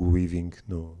Hugo Weaving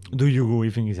no... Do Hugo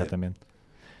Weaving, exatamente.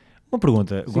 Uma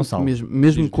pergunta, Sim, Gonçalo.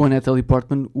 mesmo com a Natalie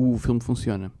Portman, o filme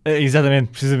funciona. Exatamente,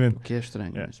 precisamente. O que é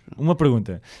estranho. É. Mas pronto. Uma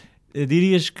pergunta.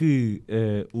 Dirias que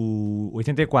o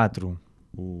 84,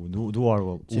 do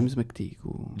Orwell, James McTeague.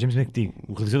 James McTeague,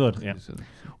 o realizador,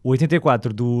 o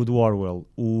 84 do Orwell,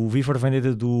 o V for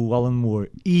Vendetta do Alan Moore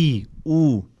e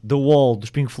o The Wall dos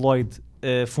Pink Floyd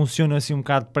funcionam assim um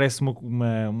bocado, parece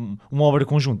uma obra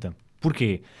conjunta.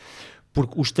 Porquê?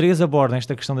 Porque os três abordam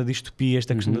esta questão da distopia,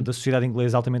 esta questão da sociedade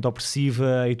inglesa altamente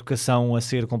opressiva, a educação a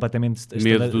ser completamente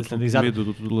standardizada.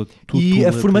 E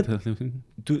a forma-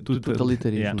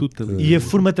 Totalitarismo. Yeah. E a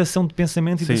formatação de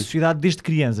pensamento e da Sim. sociedade desde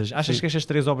crianças. Achas Sim. que estas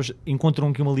três obras encontram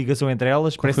aqui uma ligação entre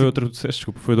elas? Qual foi outra que disseste?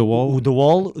 Desculpa, foi The Wall? O The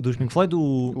Wall, dos Pink Floyd,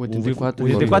 o 84 o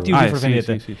 84 e o Ah, V for sim,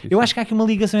 Vendetta. sim, sim, Eu sim. acho que há aqui uma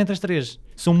ligação entre as três.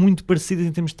 São muito parecidas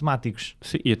em termos temáticos.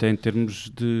 Sim, e até em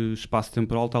termos de espaço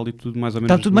temporal está ali tudo mais ou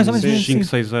Está menos tudo mais ou menos, 5, sim.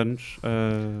 6 anos.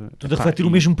 Tudo a refletir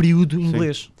o mesmo período Sim.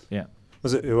 inglês. Yeah.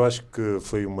 Mas eu acho que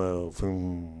foi uma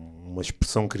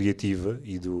expressão criativa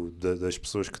e das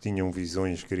pessoas que tinham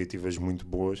visões criativas muito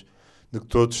boas, de que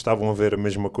todos estavam a ver a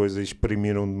mesma coisa e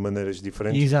exprimiram de maneiras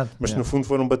diferentes, Exato. mas Yeah. no fundo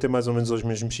foram bater mais ou menos aos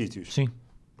mesmos sítios. Sim.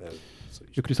 Só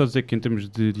isto. Eu queria só dizer que em termos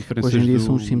de diferenças Hoje em dia do...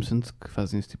 são os Simpsons que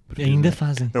fazem esse tipo de Ainda pesquisa.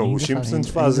 fazem. Não, ainda os Simpsons ainda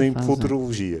fazem fazem.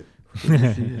 futurologia.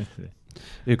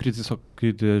 Eu queria dizer só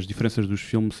que das diferenças dos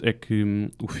filmes é que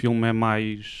o filme é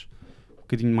um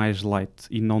bocadinho mais light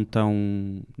e não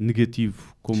tão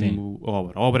negativo como Sim. a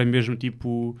obra. A obra é mesmo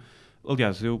tipo...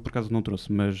 Aliás, eu por acaso não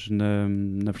trouxe, mas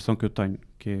na versão que eu tenho,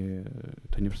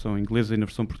 tenho a versão inglesa e na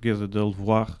versão portuguesa da Le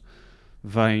Voir,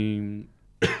 vem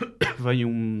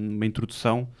uma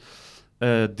introdução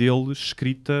dele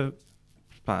escrita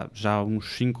já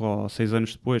uns 5 ou 6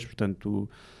 anos depois, portanto...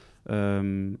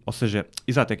 ou seja,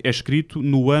 exato, é escrito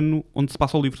no ano onde se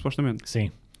passa o livro, supostamente.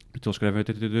 Sim. Então ele escreve em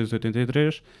 82,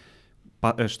 83,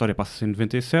 a história passa-se em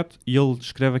 97 e ele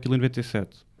escreve aquilo em 97.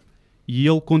 E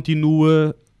ele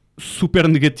continua super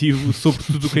negativo sobre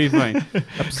tudo o que aí vem.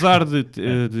 Apesar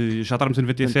de já estarmos em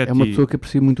 97 É uma pessoa que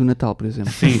aprecia muito o Natal, por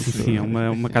exemplo. Sim, é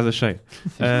uma casa cheia.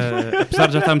 Apesar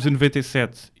de já estarmos em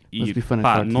 97 Mas e bifana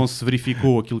pá, forte. não se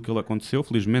verificou aquilo que ele aconteceu,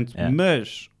 felizmente, É.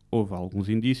 mas houve alguns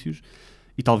indícios.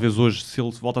 e talvez hoje, se ele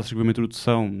voltasse a escrever uma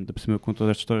introdução, da por cima com toda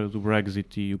esta história do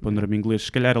Brexit e o panorama inglês,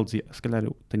 se calhar ele dizia, se calhar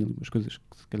eu tenho ali umas coisas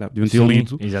que se calhar deviam ter Sim,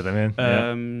 lido. exatamente.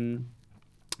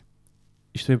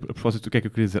 Isto é a propósito do que é que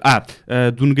eu queria dizer.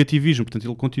 Do negativismo, portanto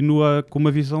ele continua com uma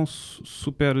visão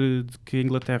super de que a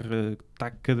Inglaterra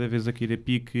está cada vez a cair a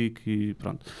pique e que,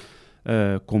 pronto,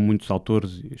 como muitos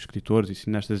autores, escritores e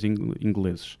cineastas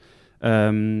ingleses.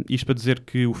 Isto para dizer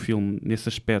que o filme, nesse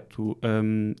aspecto,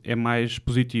 é mais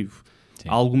positivo. Sim.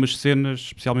 Há algumas cenas,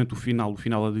 especialmente o final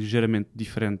é ligeiramente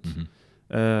diferente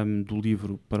do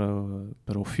livro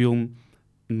para o filme.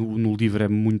 No livro é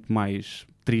muito mais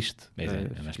triste, É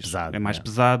mais pesado. é mais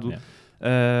pesado.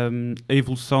 A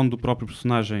evolução do próprio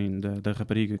personagem da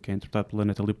rapariga, que é interpretada pela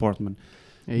Natalie Portman.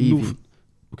 É Evie.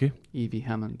 O quê? Evie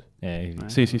Hammond. É, não é?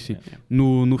 Sim.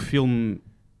 No filme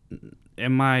é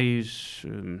mais...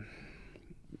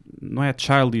 não é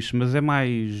childish, mas é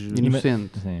mais...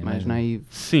 Inocente, Sim, mais mas- naive.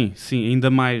 Sim, ainda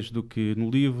mais do que no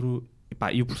livro.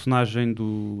 E o personagem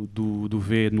do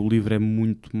V no livro é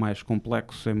muito mais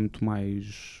complexo, é muito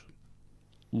mais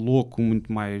louco,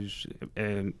 muito mais...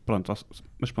 pronto,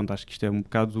 mas pronto, acho que isto é um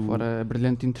bocado... Fora a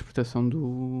brilhante interpretação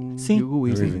do Sim. Hugo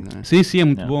Weaving, não é? Sim, é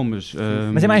muito Não. bom, mas...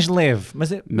 Mas é mais leve. Mas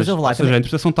ouve lá, ou seja, a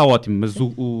interpretação está ótima, mas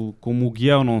como o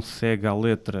guião não segue à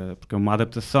letra, porque é uma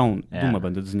adaptação de uma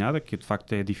banda desenhada, que de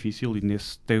facto é difícil, e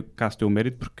nesse caso tem o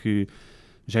mérito, porque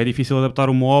já é difícil adaptar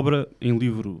uma obra em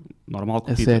livro normal.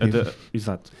 A sério.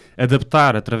 Exato.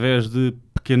 Adaptar através de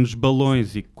pequenos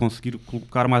balões e conseguir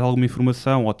colocar mais alguma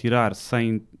informação ou tirar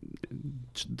sem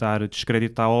dar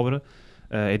descrédito à obra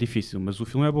é difícil, mas o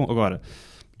filme é bom. Agora,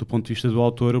 do ponto de vista do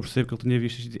autor, eu percebo que ele tinha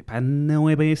visto isto e dizia, não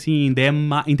é bem assim, ainda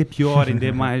é pior, ainda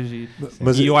é mais...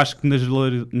 Mas e eu acho que na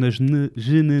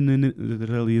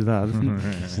generalidade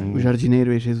O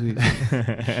jardineiro é Jesus.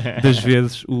 das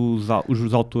vezes os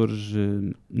autores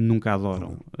nunca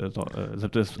adoram as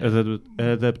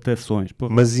adaptações. Pô,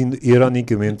 Mas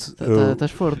ironicamente,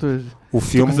 Estás forte hoje. o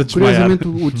filme, Estou a desmaiar. Curiosamente,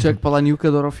 o Chuck Palahniuk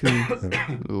adora o filme.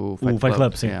 O Fight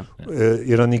Club, sim. é.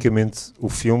 ironicamente, o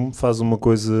filme faz uma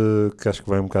coisa que acho que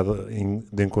vai um bocado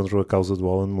de encontro à causa do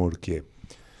Alan Moore, que é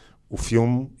o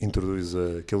filme introduz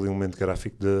aquele elemento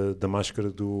gráfico da máscara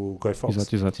do Guy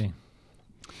Fawkes, exato. Sim.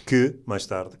 que mais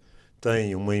tarde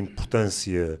tem uma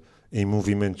importância em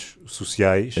movimentos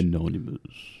sociais Anonymous.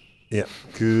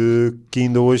 que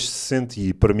ainda hoje se sente,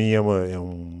 e para mim é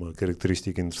uma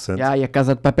característica interessante. E a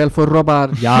Casa de Papel foi roubar.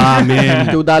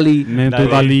 mesmo. O Dali. Mesmo,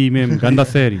 tudo ali mesmo, grande a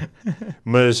série.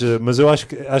 Mas eu acho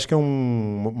que é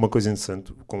uma coisa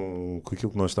interessante com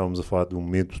aquilo que nós estávamos a falar, do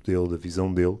medo dele, da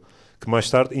visão dele, que mais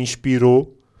tarde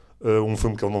inspirou um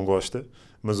filme que ele não gosta,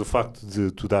 mas o facto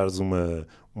de tu dares uma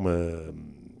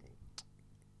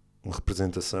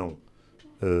representação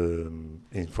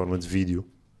em forma de vídeo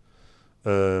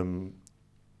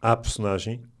à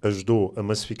personagem, ajudou a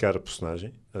massificar a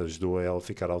personagem, ajudou a ela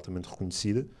ficar altamente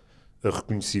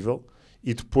reconhecível,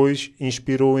 e depois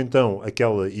inspirou então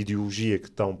aquela ideologia que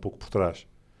está um pouco por trás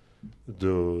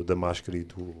da máscara e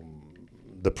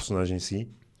da personagem em si,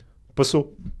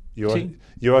 passou.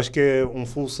 Eu acho que é um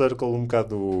full circle um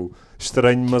bocado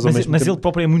estranho, mas ao mesmo Mas tempo... ele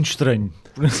próprio é muito estranho.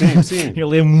 Sim.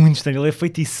 Ele é muito estranho. Ele é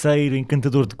feiticeiro,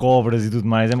 encantador de cobras e tudo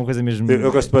mais. É uma coisa mesmo...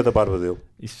 Eu gosto bem da barba dele.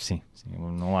 Isso, sim.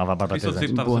 Não lava a barba há Isso eu 3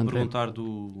 sei que anos. estavas a André. perguntar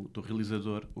do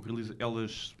realizador.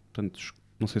 Elas, portanto,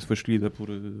 não sei se foi escolhida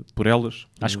por elas.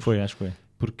 Acho que foi.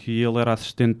 Porque ele era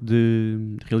assistente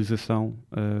de realização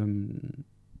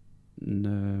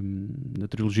na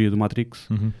trilogia do Matrix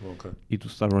Uhum. Ok. e do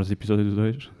Star Wars Episódio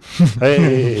 2.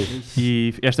 Ei.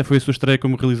 E esta foi a sua estreia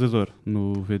como realizador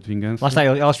no V de Vingança. Lá está,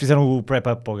 elas fizeram o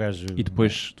prep-up para o gajo. E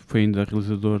depois foi ainda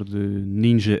realizador de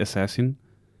Ninja Assassin.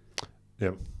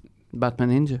 Batman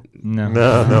Ninja. Não.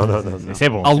 Não. Isso é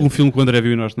bom. Algum filme que o André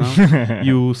viu e nós não.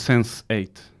 E o Sense8.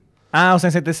 O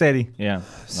Sense8 da série. Yeah.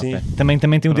 Sim. Ok. Também tem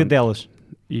o dedo Pronto. delas.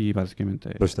 E basicamente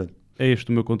Bastante. é este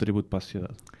o meu contributo para a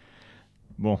sociedade.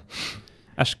 Bom,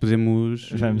 Acho que podemos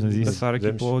Vamos a isso. passar aqui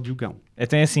Podemos. para o Diogão.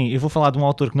 então é assim, eu vou falar de um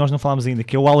autor que nós não falámos ainda,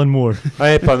 que é o Alan Moore.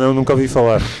 Não, nunca ouvi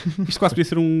falar. Isto quase podia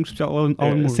ser um especial Alan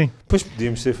Moore. Sim. Pois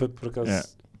podíamos ter feito por acaso. É.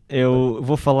 Eu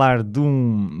vou falar de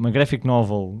uma graphic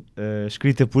novel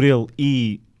escrita por ele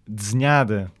e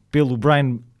desenhada pelo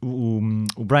Brian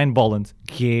Bolland,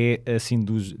 que é assim,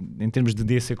 em termos de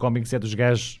DC Comics, é dos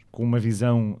gajos com uma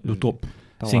visão Do topo.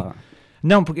 Está Sim. lá.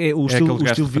 Não, porque o É estilo, aquele o gajo de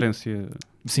estilo referência.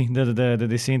 sim, da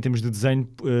DC em termos de desenho,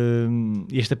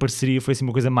 e esta parceria foi assim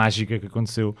uma coisa mágica que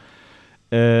aconteceu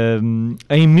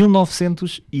em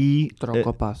 1988. Troca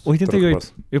ao passo.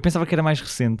 Eu pensava que era mais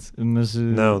recente, mas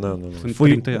Não.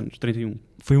 Foi- 30 anos, 31.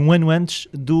 foi um ano antes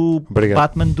do Obrigado.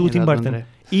 Batman do Tim Exato, Burton. André.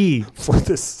 E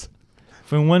Foda-se.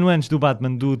 Foi um ano antes do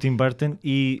Batman do Tim Burton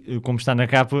e, como está na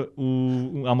capa,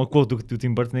 há uma quote do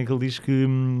Tim Burton em que ele diz que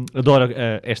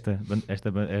adora esta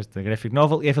graphic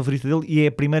novel, é a favorita dele e é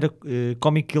a primeira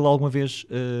cómic que ele alguma vez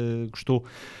gostou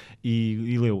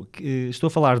e leu. Estou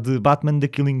a falar de Batman The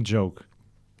Killing Joke,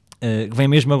 que vem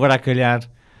mesmo agora a calhar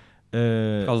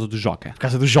Por causa do Joker. por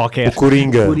causa do Joker. O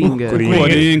Coringa. Coringa.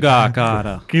 Coringa,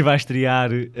 cara. Que vai estrear,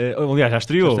 aliás, já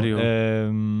estreou, Já estreou.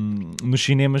 nos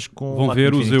cinemas com Vão Joaquin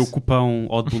ver, usei o Phoenix. cupão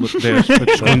Oddbullet 10 para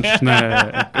descontos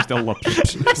na Castelo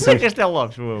Lopes. Castelo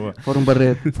Lopes, boa, boa. Foram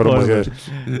Barreto. Foram Ora, barrer.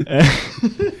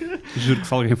 Juro que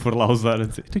se alguém for lá usar, a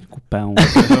dizer, tenho cupão.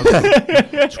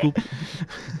 Desculpe.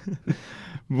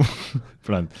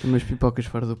 Pronto. Umas pipocas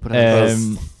fora do prato.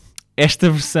 Esta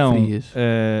versão, Frias.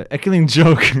 a Killing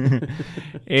Joke,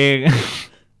 é...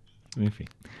 Enfim.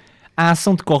 A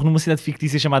ação decorre numa cidade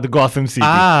fictícia chamada Gotham City.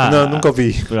 Não, nunca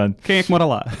ouvi. Pronto. Quem é que mora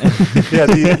lá?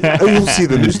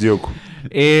 Elucida-nos, Diogo.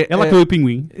 É lá que o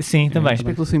pinguim. Sim, também.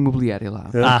 Especulação imobiliária lá.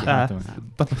 Também.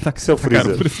 Isso é o Cara,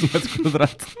 freezer. o preço do metro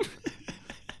quadrado.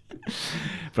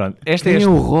 Pronto. Esta é Quem é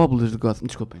esta. o Robles de Gotham?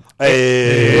 Desculpem.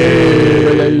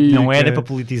 Não era para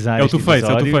politizar É o este Two-Face, é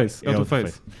o episódio. Two-Face, é o Two-Face.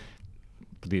 Two-Face.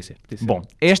 Podia ser. Podia ser. Bom,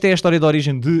 esta é a história de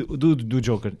origem do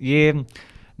Joker. E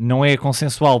não é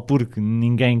consensual porque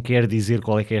ninguém quer dizer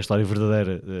qual é que é a história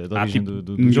verdadeira de origem tipo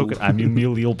do mil. Joker. Há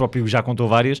mil e ele próprio já contou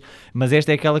várias, mas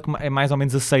esta é aquela que é mais ou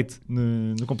menos aceite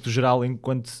no cômputo geral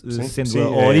enquanto sendo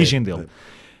a origem dele.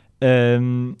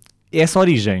 Essa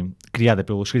origem,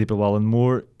 escrita pelo Alan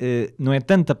Moore, não é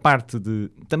tanta parte de...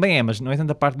 Também é, mas não é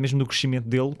tanta parte mesmo do crescimento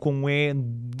dele como é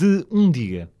de um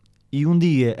dia. E um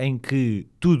dia em que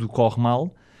tudo corre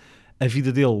mal, a vida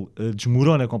dele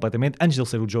desmorona completamente, antes dele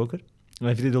ser o Joker,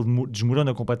 a vida dele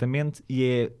desmorona completamente e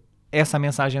é essa a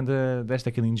mensagem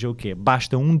desta Killing Joke, que é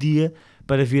basta um dia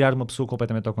para virar uma pessoa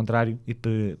completamente ao contrário e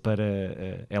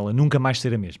para ela nunca mais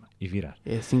ser a mesma e virar.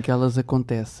 É assim que elas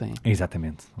acontecem.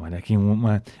 Exatamente. Olha aqui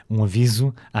um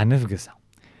aviso à navegação.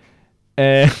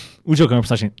 O Joker é uma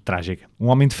personagem trágica. Um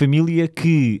homem de família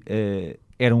que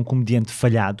era um comediante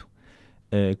falhado,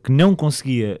 que não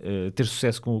conseguia ter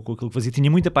sucesso com aquilo que fazia, tinha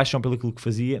muita paixão pelo aquilo que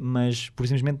fazia, mas por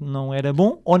simplesmente não era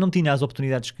bom ou não tinha as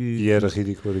oportunidades que... E era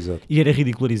ridicularizado. E era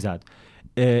ridicularizado.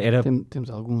 Era, Temos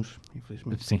alguns,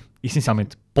 infelizmente. sim,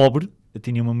 essencialmente pobre,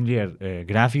 tinha uma mulher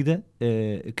grávida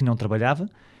que não trabalhava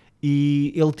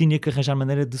e ele tinha que arranjar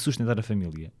maneira de sustentar a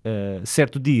família.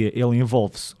 Certo dia ele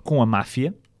envolve-se com a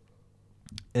máfia,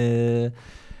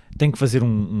 tem que fazer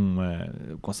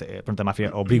pronto, a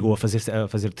máfia obrigou a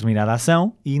fazer determinada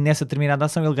ação e nessa determinada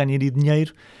ação ele ganharia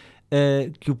dinheiro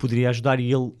que o poderia ajudar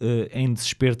e ele, em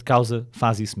desespero de causa,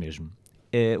 faz isso mesmo.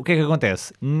 O que é que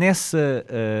acontece? Nessa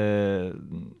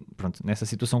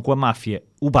situação com a máfia,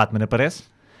 o Batman aparece,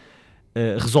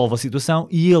 resolve a situação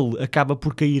e ele acaba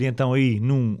por cair então aí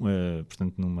como é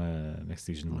que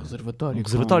se diz? Um reservatório. Um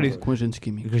reservatório. Com agentes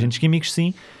químicos. Agentes químicos,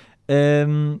 sim.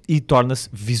 E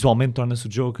visualmente torna-se o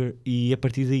Joker e a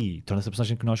partir daí torna-se a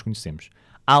personagem que nós conhecemos.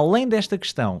 Além desta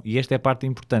questão, e esta é a parte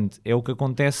importante, é o que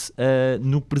acontece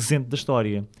no presente da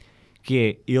história, que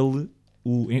é ele,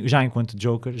 já enquanto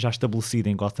Joker, já estabelecido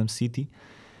em Gotham City,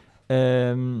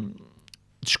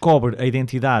 descobre a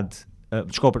identidade,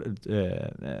 descobre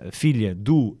a filha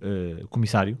do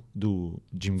comissário, do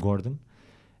Jim Gordon,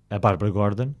 a Barbara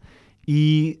Gordon,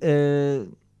 e...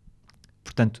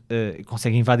 portanto,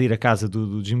 consegue invadir a casa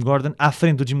do Jim Gordon. À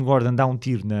frente do Jim Gordon dá um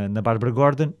tiro na Barbara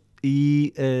Gordon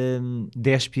e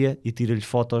despe-a e tira-lhe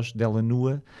fotos dela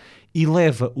nua e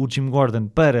leva o Jim Gordon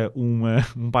para um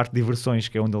parque de diversões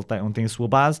que é onde tem a sua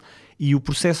base e o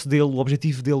processo dele, o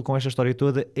objetivo dele com esta história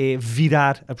toda é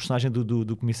virar a personagem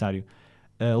do comissário,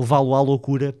 levá-lo à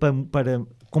loucura para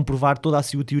comprovar toda a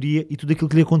sua teoria e tudo aquilo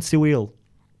que lhe aconteceu a ele.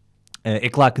 É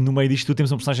claro que no meio disto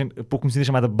temos uma personagem pouco conhecida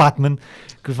chamada Batman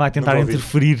que vai tentar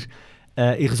interferir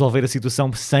e resolver a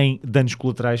situação sem danos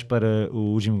colaterais para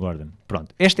o Jim Gordon.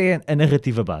 Pronto, esta é a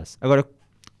narrativa base. Agora,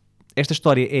 esta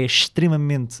história é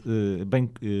extremamente bem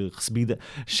recebida,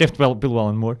 excepto pelo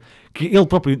Alan Moore, que ele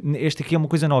próprio, este aqui é uma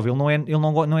coisa nova, ele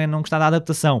não gosta da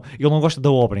adaptação, ele não gosta da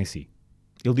obra em si.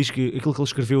 Ele diz que aquilo que ele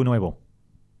escreveu não é bom.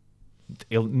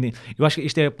 Eu acho que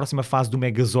esta é a próxima fase do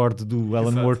Megazord do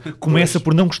Alan Moore. Começa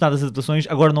por não gostar das adaptações,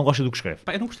 agora não gosta do que escreve.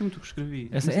 Pá, eu não gostei muito do que escrevi.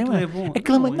 É bom.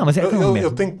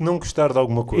 Ele tem que não gostar de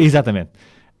alguma coisa. Exatamente.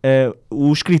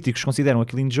 Os críticos consideram a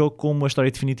Killing Joke como a história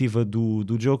definitiva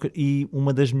do Joker e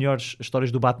uma das melhores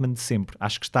histórias do Batman de sempre.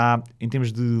 Acho que está, em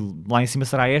termos de... Lá em cima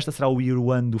será o Year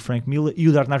One do Frank Miller e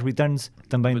o Dark Knight Returns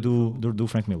também do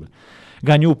Frank Miller.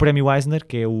 Ganhou o prémio Eisner,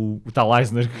 que é o tal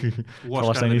Eisner que o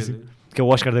Oscar da BD. que é o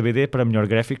Oscar da BD para melhor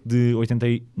gráfico de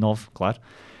 89, claro.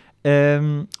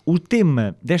 O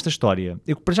tema desta história,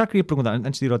 eu para já queria perguntar,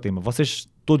 antes de ir ao tema, vocês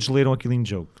todos leram a Killing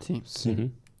Joke? Sim. Sim.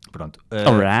 Uhum. Pronto.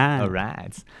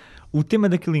 Alright. O tema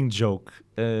da Killing Joke,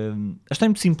 a história é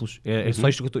muito simples. É só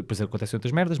isto que eu estou. Depois acontecem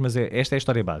outras merdas, mas esta é a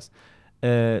história base.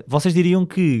 Vocês diriam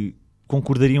que,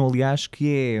 concordariam, aliás, que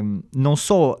é não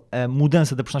só a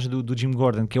mudança da personagem do Jim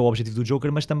Gordon, que é o objetivo do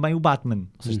Joker, mas também o Batman.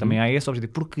 Ou seja, também há esse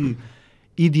objetivo. Porque,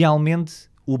 idealmente,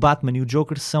 o Batman e o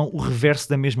Joker são o reverso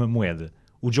da mesma moeda.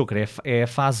 O Joker é a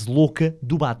fase louca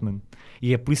do Batman.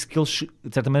 E é por isso que eles,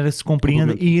 de certa maneira, se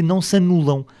compreendem e não se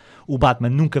anulam. O Batman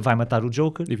nunca vai matar o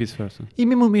Joker. E vice-versa. E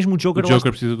mesmo o Joker... O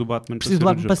Joker precisa do Batman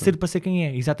para ser quem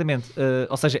é, exatamente.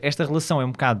 Ou seja, esta relação é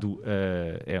um bocado...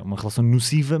 é uma relação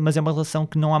nociva, mas é uma relação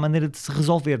que não há maneira de se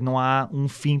resolver. Não há um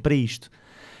fim para isto.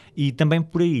 E também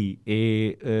por aí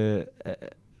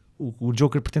o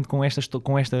Joker pretende com esta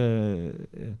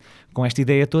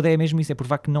ideia toda é mesmo isso. É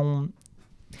provar que não...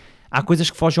 Há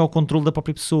coisas que fogem ao controle da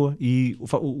própria pessoa. E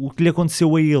o que lhe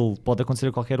aconteceu a ele pode acontecer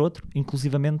a qualquer outro,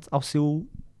 inclusivamente ao seu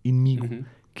inimigo,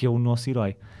 que é o nosso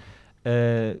herói.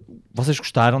 Vocês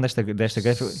gostaram desta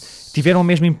gráfica? Tiveram a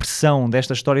mesma impressão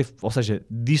desta história? Ou seja,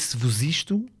 disse-vos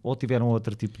isto? Ou tiveram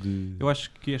outro tipo de... Eu acho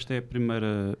que esta é a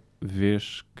primeira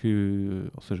vez que...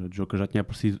 Ou seja, o Joker já tinha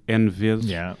aparecido N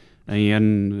vezes em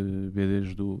N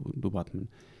BDs do Batman.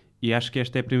 E acho que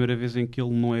esta é a primeira vez em que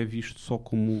ele não é visto só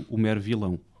como o mero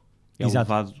vilão. É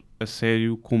levado a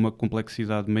sério com uma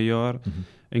complexidade maior,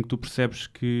 em que tu percebes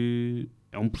que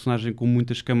é um personagem com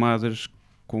muitas camadas,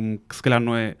 que se calhar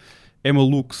não é... É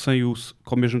maluco sem o... que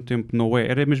ao mesmo tempo não é.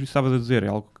 Era mesmo isso que estavas a dizer. É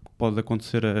algo que pode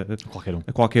acontecer a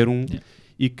qualquer um.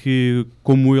 E que,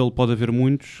 como ele, pode haver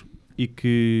muitos. E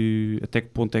que até que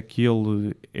ponto é que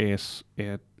ele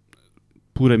é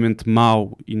puramente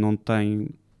mau e não tem,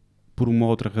 por uma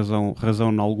outra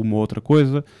razão em alguma outra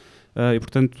coisa. E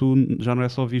portanto já não é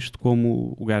só visto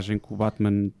como o gajo em que o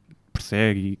Batman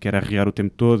persegue e quer arriar o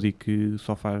tempo todo e que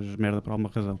só faz merda por alguma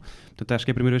razão. Portanto acho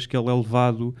que é a primeira vez que ele é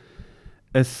levado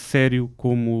a sério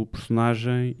como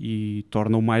personagem e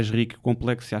torna-o mais rico e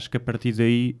complexo. E acho que a partir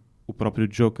daí o próprio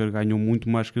Joker ganhou muito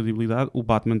mais credibilidade, o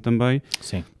Batman também.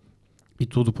 Sim. E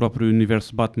todo o próprio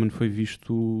universo Batman foi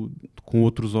visto com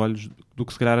outros olhos do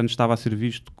que se calhar antes estava a ser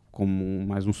visto, como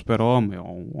mais um super-homem,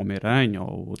 ou um Homem-Aranha,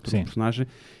 ou outro personagem.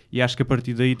 E acho que a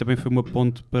partir daí também foi uma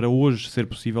ponte para hoje ser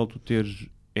possível tu teres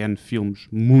N filmes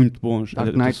muito bons,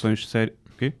 adaptações de série...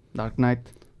 O quê? Dark Knight.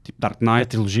 Tipo Dark Knight. A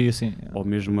trilogia, sim. Ou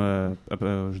mesmo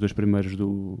os dois primeiros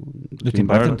do Tim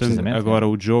Burton, agora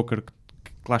o Joker,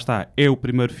 que lá está, é o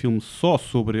primeiro filme só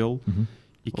sobre ele,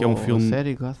 e que é um filme... A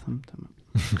série Gotham também.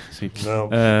 Sim. Não.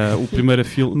 O primeiro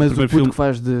filme... Mas o puto que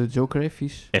faz de Joker é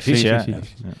fixe. É fixe, sim.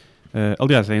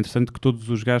 Aliás, é interessante que todos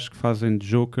os gajos que fazem de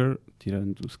Joker,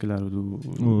 tirando se calhar o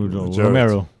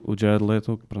Romero, o Jared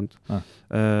Leto, pronto,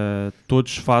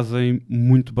 todos fazem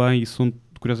muito bem e são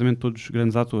curiosamente todos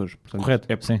grandes atores. Portanto, correto,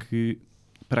 é porque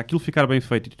para aquilo ficar bem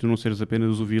feito e tu não seres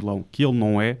apenas o vilão que ele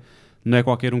não é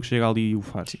qualquer um que chega ali e o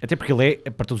faz. Sim, até porque ele é,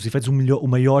 para todos os efeitos, o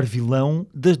maior vilão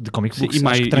de comic books.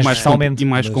 E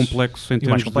mais complexo em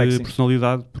termos de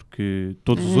personalidade, porque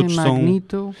todos os outros são...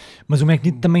 Mas o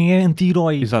Magneto também é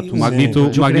anti-herói. Exato, o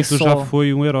Magneto já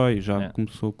foi um herói,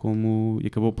 começou como... e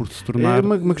acabou por se tornar...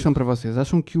 Uma questão para vocês,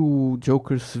 acham que o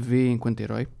Joker se vê enquanto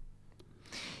herói?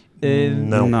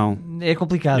 Não. É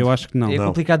complicado. Eu acho que não. É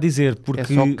complicado dizer,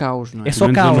 porque... É só caos, não é? É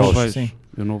só caos,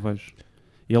 eu não vejo.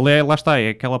 Ele lá está, é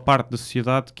aquela parte da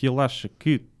sociedade que ele acha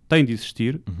que tem de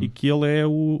existir e que ele é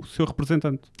o seu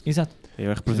representante. Exato.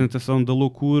 É a representação da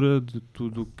loucura, de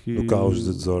tudo que... Do caos,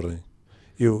 da desordem.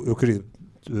 Eu queria...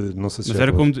 não sei se mas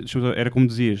era como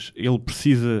dizias, ele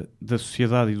precisa da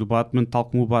sociedade e do Batman tal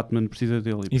como o Batman precisa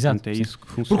dele. E, exato, portanto, é isso que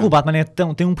funciona. Porque o Batman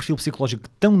tem um perfil psicológico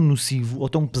tão nocivo ou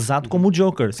tão pesado como o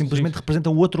Joker. Simplesmente representa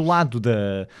o outro lado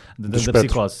da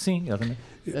psicose. Sim, exatamente.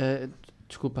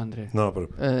 Desculpa, André. Não,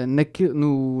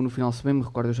 no final, se bem me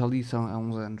recordo, eu já li isso há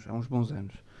uns bons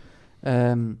anos.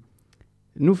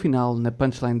 No final, na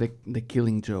punchline da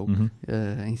Killing Joke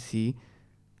em si,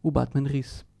 o Batman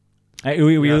ri-se. Eu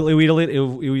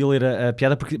ia ler a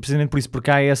piada precisamente por isso,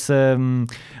 porque há essa...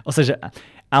 ou seja,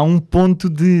 há um ponto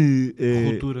de...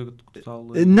 Ruptura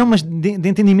total. Não, mas de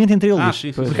entendimento entre eles.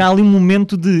 Sim. Porque há ali um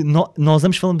momento de... Nós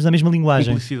ambos falamos a mesma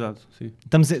linguagem. Cumplicidade, sim.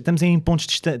 Estamos em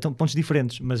pontos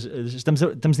diferentes, mas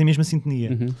estamos em mesma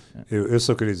sintonia. Eu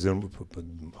só queria dizer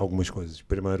algumas coisas.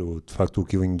 Primeiro, de facto, o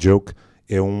Killing Joke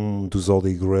é um dos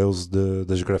Holy Grails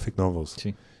das graphic novels.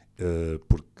 Sim.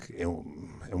 Porque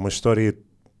é uma história,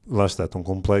 lá está, tão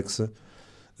complexa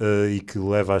e que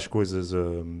leva as coisas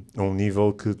a um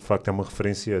nível que, de facto, é uma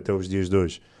referência até os dias de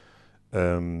hoje.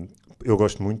 Eu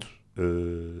gosto muito.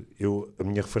 A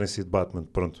minha referência de Batman,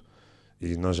 pronto,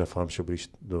 e nós já falámos sobre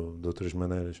isto de outras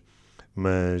maneiras,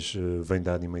 mas vem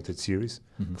da Animated Series,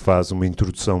 que faz uma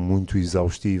introdução muito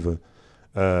exaustiva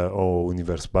ao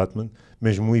universo Batman.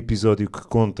 Mesmo um episódio que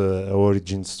conta a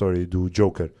origin story do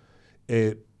Joker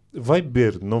vai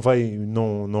beber,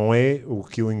 não é o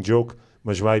Killing Joke,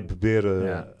 mas vai beber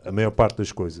a maior parte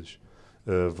das coisas.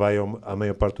 Vai a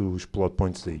maior parte dos plot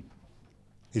points daí.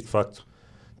 E de facto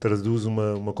traduz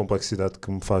uma complexidade que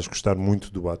me faz gostar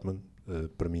muito do Batman.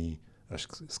 Para mim, acho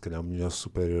que se calhar o melhor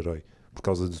super-herói por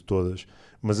causa de todas,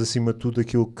 mas acima de tudo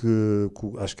aquilo que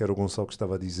acho que era o Gonçalo que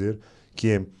estava a dizer, que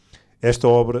é esta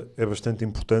obra é bastante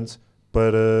importante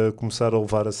para começar a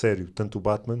levar a sério tanto o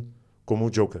Batman como o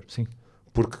Joker. Sim.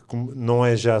 Porque não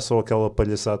é já só aquela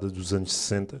palhaçada dos anos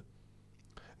 60,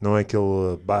 não é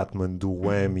aquele Batman do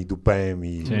Wham e do Pam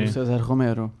e O César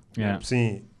Romero.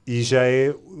 sim, e já é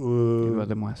E o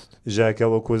Adam West. já é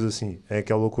aquela coisa assim, é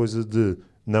aquela coisa de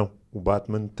não, o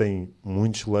Batman tem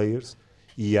muitos layers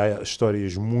e há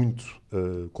histórias muito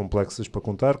complexas para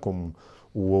contar, como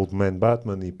o Old Man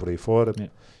Batman e por aí fora.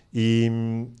 E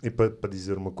para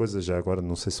dizer uma coisa, já agora,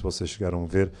 não sei se vocês chegaram a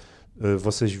ver,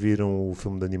 vocês viram o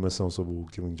filme de animação sobre o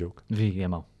Killing Joke? Vi, é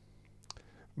mau.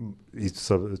 E tu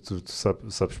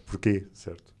sabes porquê,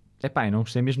 certo? Epá, eu não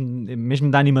gostei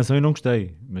mesmo da animação, eu não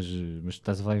gostei, mas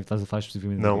estás a falar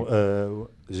especificamente. Não,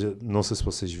 não sei se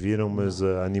vocês viram, mas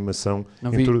a animação Não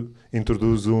vi.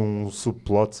 introduz um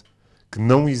subplot que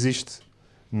não existe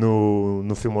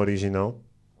no filme original.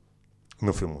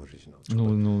 No filme original.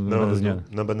 Na banda desenhada.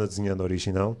 Na banda desenhada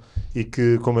original, e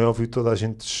que, como é óbvio, toda a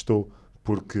gente testou,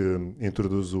 porque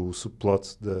introduz o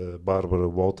subplot da Barbara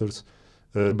Walters.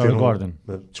 Barbara Gordon.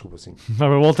 Desculpa, sim.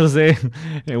 Barbara Walters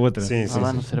é outra. Sim, sim.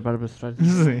 Não ser a Barbara Streisand.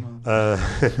 Sim.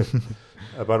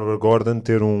 A Barbara Gordon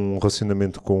ter um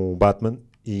relacionamento com o Batman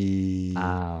e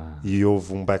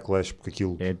houve um backlash porque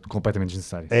aquilo É completamente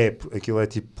desnecessário. aquilo é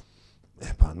tipo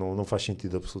não faz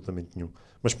sentido absolutamente nenhum.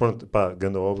 Mas pronto,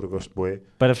 grande obra, gosto de bué.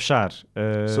 Para fechar,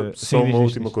 Só uma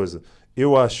última coisa.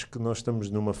 Eu acho que nós estamos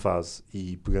numa fase,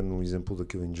 e pegando um exemplo da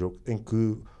Killing Joke, em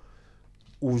que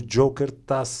o Joker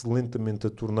está-se lentamente a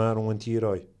tornar um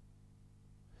anti-herói.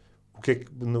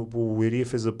 O Iria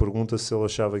fez a pergunta se ele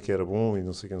achava que era bom e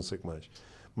não sei o que mais.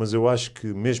 Mas eu acho que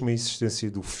mesmo a existência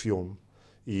do filme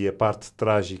e a parte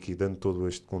trágica e dando todo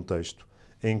este contexto,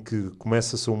 em que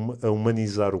começa-se a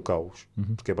humanizar o caos,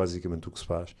 porque é basicamente o que se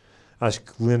faz, acho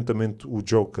que lentamente o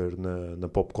Joker na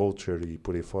pop culture e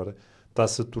por aí fora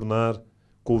está-se a tornar,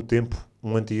 com o tempo,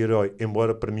 um anti-herói,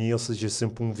 embora para mim ele seja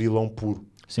sempre um vilão puro.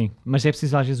 Sim, mas é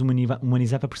preciso às vezes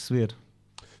humanizar para perceber.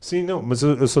 Sim, não, mas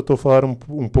eu só estou a falar um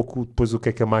pouco depois o que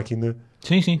é que a máquina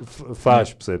Sim.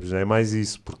 faz, percebes? É mais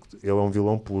isso, porque ele é um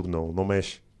vilão puro, não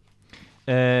mexe.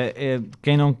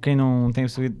 Quem não tem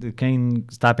percebido, quem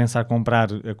está a pensar comprar,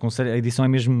 a edição é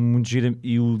mesmo muito gira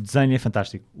e o desenho é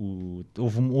fantástico.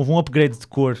 Houve um upgrade de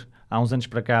cor há uns anos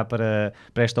para cá para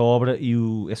esta obra e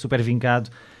é super vincado.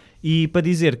 E para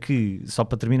dizer que, só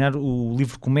para terminar, o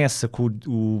livro começa com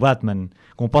o Batman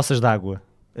com poças de água,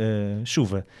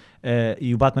 chuva,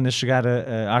 e o Batman a chegar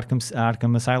a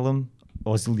Arkham Asylum,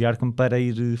 ao asilo de Arkham, para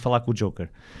ir falar com o Joker.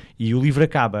 E o livro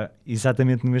acaba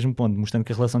exatamente no mesmo ponto, mostrando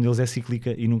que a relação deles é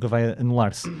cíclica e nunca vai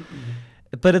anular-se.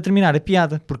 Para terminar, a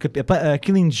piada, porque a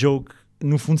Killing Joke,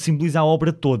 no fundo, simboliza a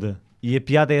obra toda. E a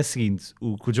piada é a seguinte,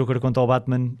 o que o Joker conta ao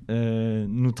Batman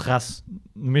no terraço,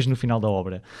 mesmo no final da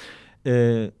obra.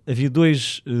 Havia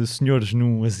dois senhores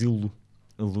num asilo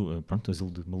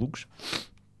de malucos,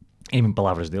 em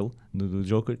palavras dele, do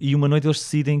Joker, e uma noite eles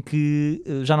decidem que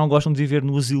já não gostam de viver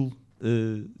no asilo,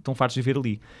 estão fartos de viver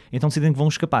ali, então decidem que vão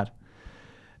escapar.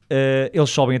 Eles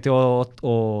sobem até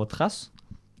ao terraço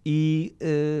e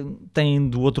têm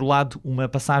do outro lado uma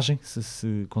passagem,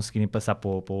 se conseguirem passar para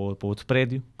o outro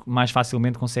prédio, mais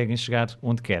facilmente conseguem chegar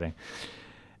onde querem.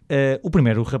 O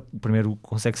primeiro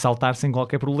consegue saltar sem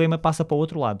qualquer problema, passa para o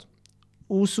outro lado.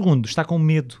 O segundo está com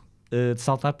medo de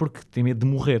saltar porque tem medo de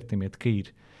morrer, tem medo de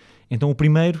cair. Então o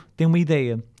primeiro tem uma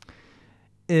ideia.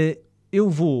 Eu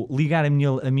vou ligar a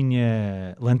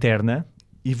minha lanterna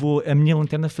e vou a minha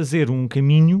lanterna fazer um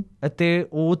caminho até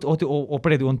ao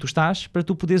prédio onde tu estás para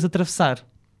tu poderes atravessar.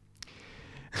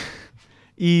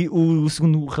 E o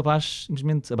segundo rapaz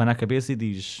simplesmente abana a cabeça e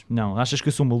diz: não, achas que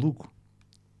eu sou maluco?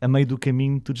 A meio do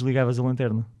caminho tu desligavas a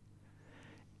lanterna.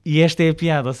 E esta é a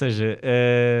piada, ou seja,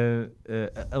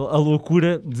 a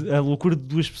loucura de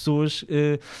duas pessoas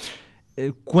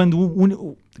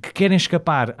quando que querem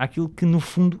escapar àquilo que no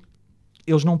fundo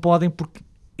eles não podem, porque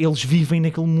eles vivem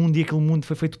naquele mundo e aquele mundo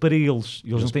foi feito para eles.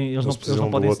 Eles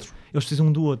não podem. Eles precisam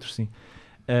um do outro, sim.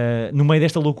 No meio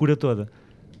desta loucura toda.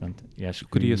 Pronto, e acho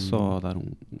que Queria só dar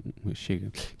um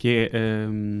chega, que é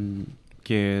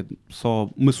que é só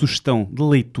uma sugestão de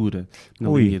leitura na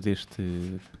Ui. linha deste,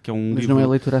 que é um Mas livro... não é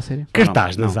leitura a sério?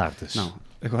 Cartaz Não, das não, artes. Não,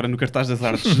 agora no Cartaz das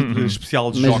Artes,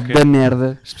 especial Mas Joker, da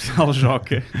merda. especial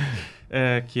Joker,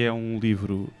 que é um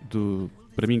livro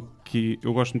para mim, que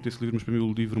eu gosto muito desse livro, mas para mim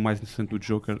o livro mais interessante do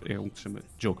Joker é um que se chama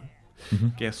Joker,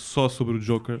 que é só sobre o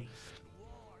Joker,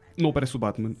 não aparece o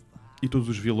Batman, e todos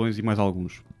os vilões e mais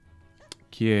alguns,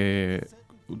 que é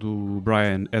do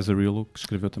Brian Azzarello, que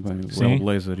escreveu também o Sim.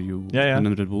 Hellblazer e o Yeah.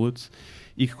 100 Bullets,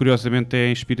 e que curiosamente é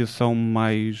a inspiração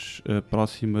mais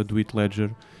próxima do Heath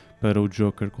Ledger para o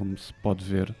Joker, como se pode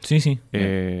ver. Sim.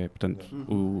 É, portanto,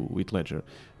 o Heath Ledger.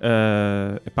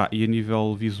 E a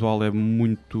nível visual é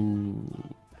muito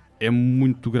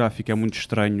gráfico, é muito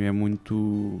estranho, é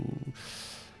muito...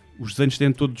 Os desenhos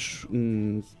têm todos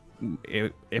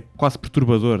é quase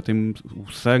perturbador, tem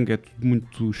o sangue, é tudo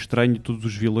muito estranho, todos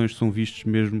os vilões são vistos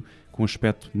mesmo com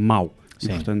aspecto mau. E,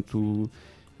 Sim. portanto,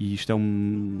 isto é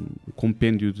um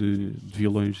compêndio de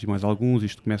vilões e mais alguns.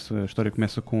 A história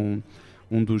começa com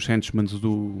um dos henchmans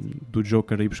do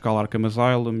Joker a ir buscar o Arkham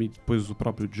Asylum, e depois o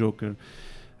próprio Joker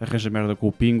arranja merda com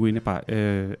o Penguin. Epá,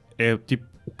 é tipo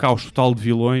o caos total de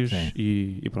vilões.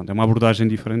 E pronto, é uma abordagem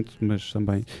diferente, mas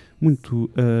também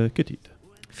muito catita.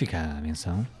 Fica a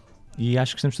menção. E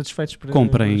acho que estamos satisfeitos por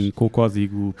Comprem com o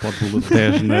código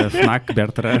PODBULLET10 na FNAC,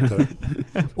 Bertrand,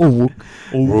 Ou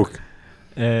Woke.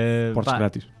 portos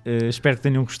grátis. Espero que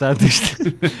tenham gostado deste.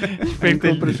 em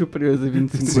compras superiores a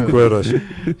 25 5 euros. euros.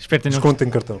 Espero que tenham Desconto em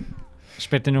cartão.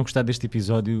 Espero que tenham gostado deste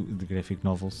episódio de Graphic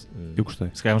Novels. Eu gostei.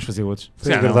 Se calhar vamos fazer outros. Se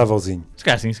Foi calhar não. agradávelzinho. Se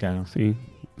calhar sim, se calhar não. Sim.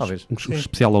 Talvez. Um Sim.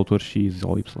 especial autor X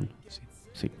ou Y.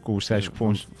 Com os tais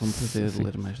cupons. Vamos fazer Sim.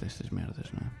 ler mais destas merdas,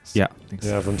 não é? Yeah. Tem que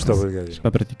Já, ser. vamos estar obrigados. Para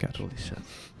praticar. Estou lixado.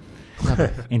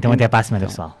 Então até para a semana,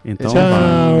 pessoal. Então, Tchau.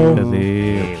 vá.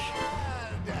 Adeus.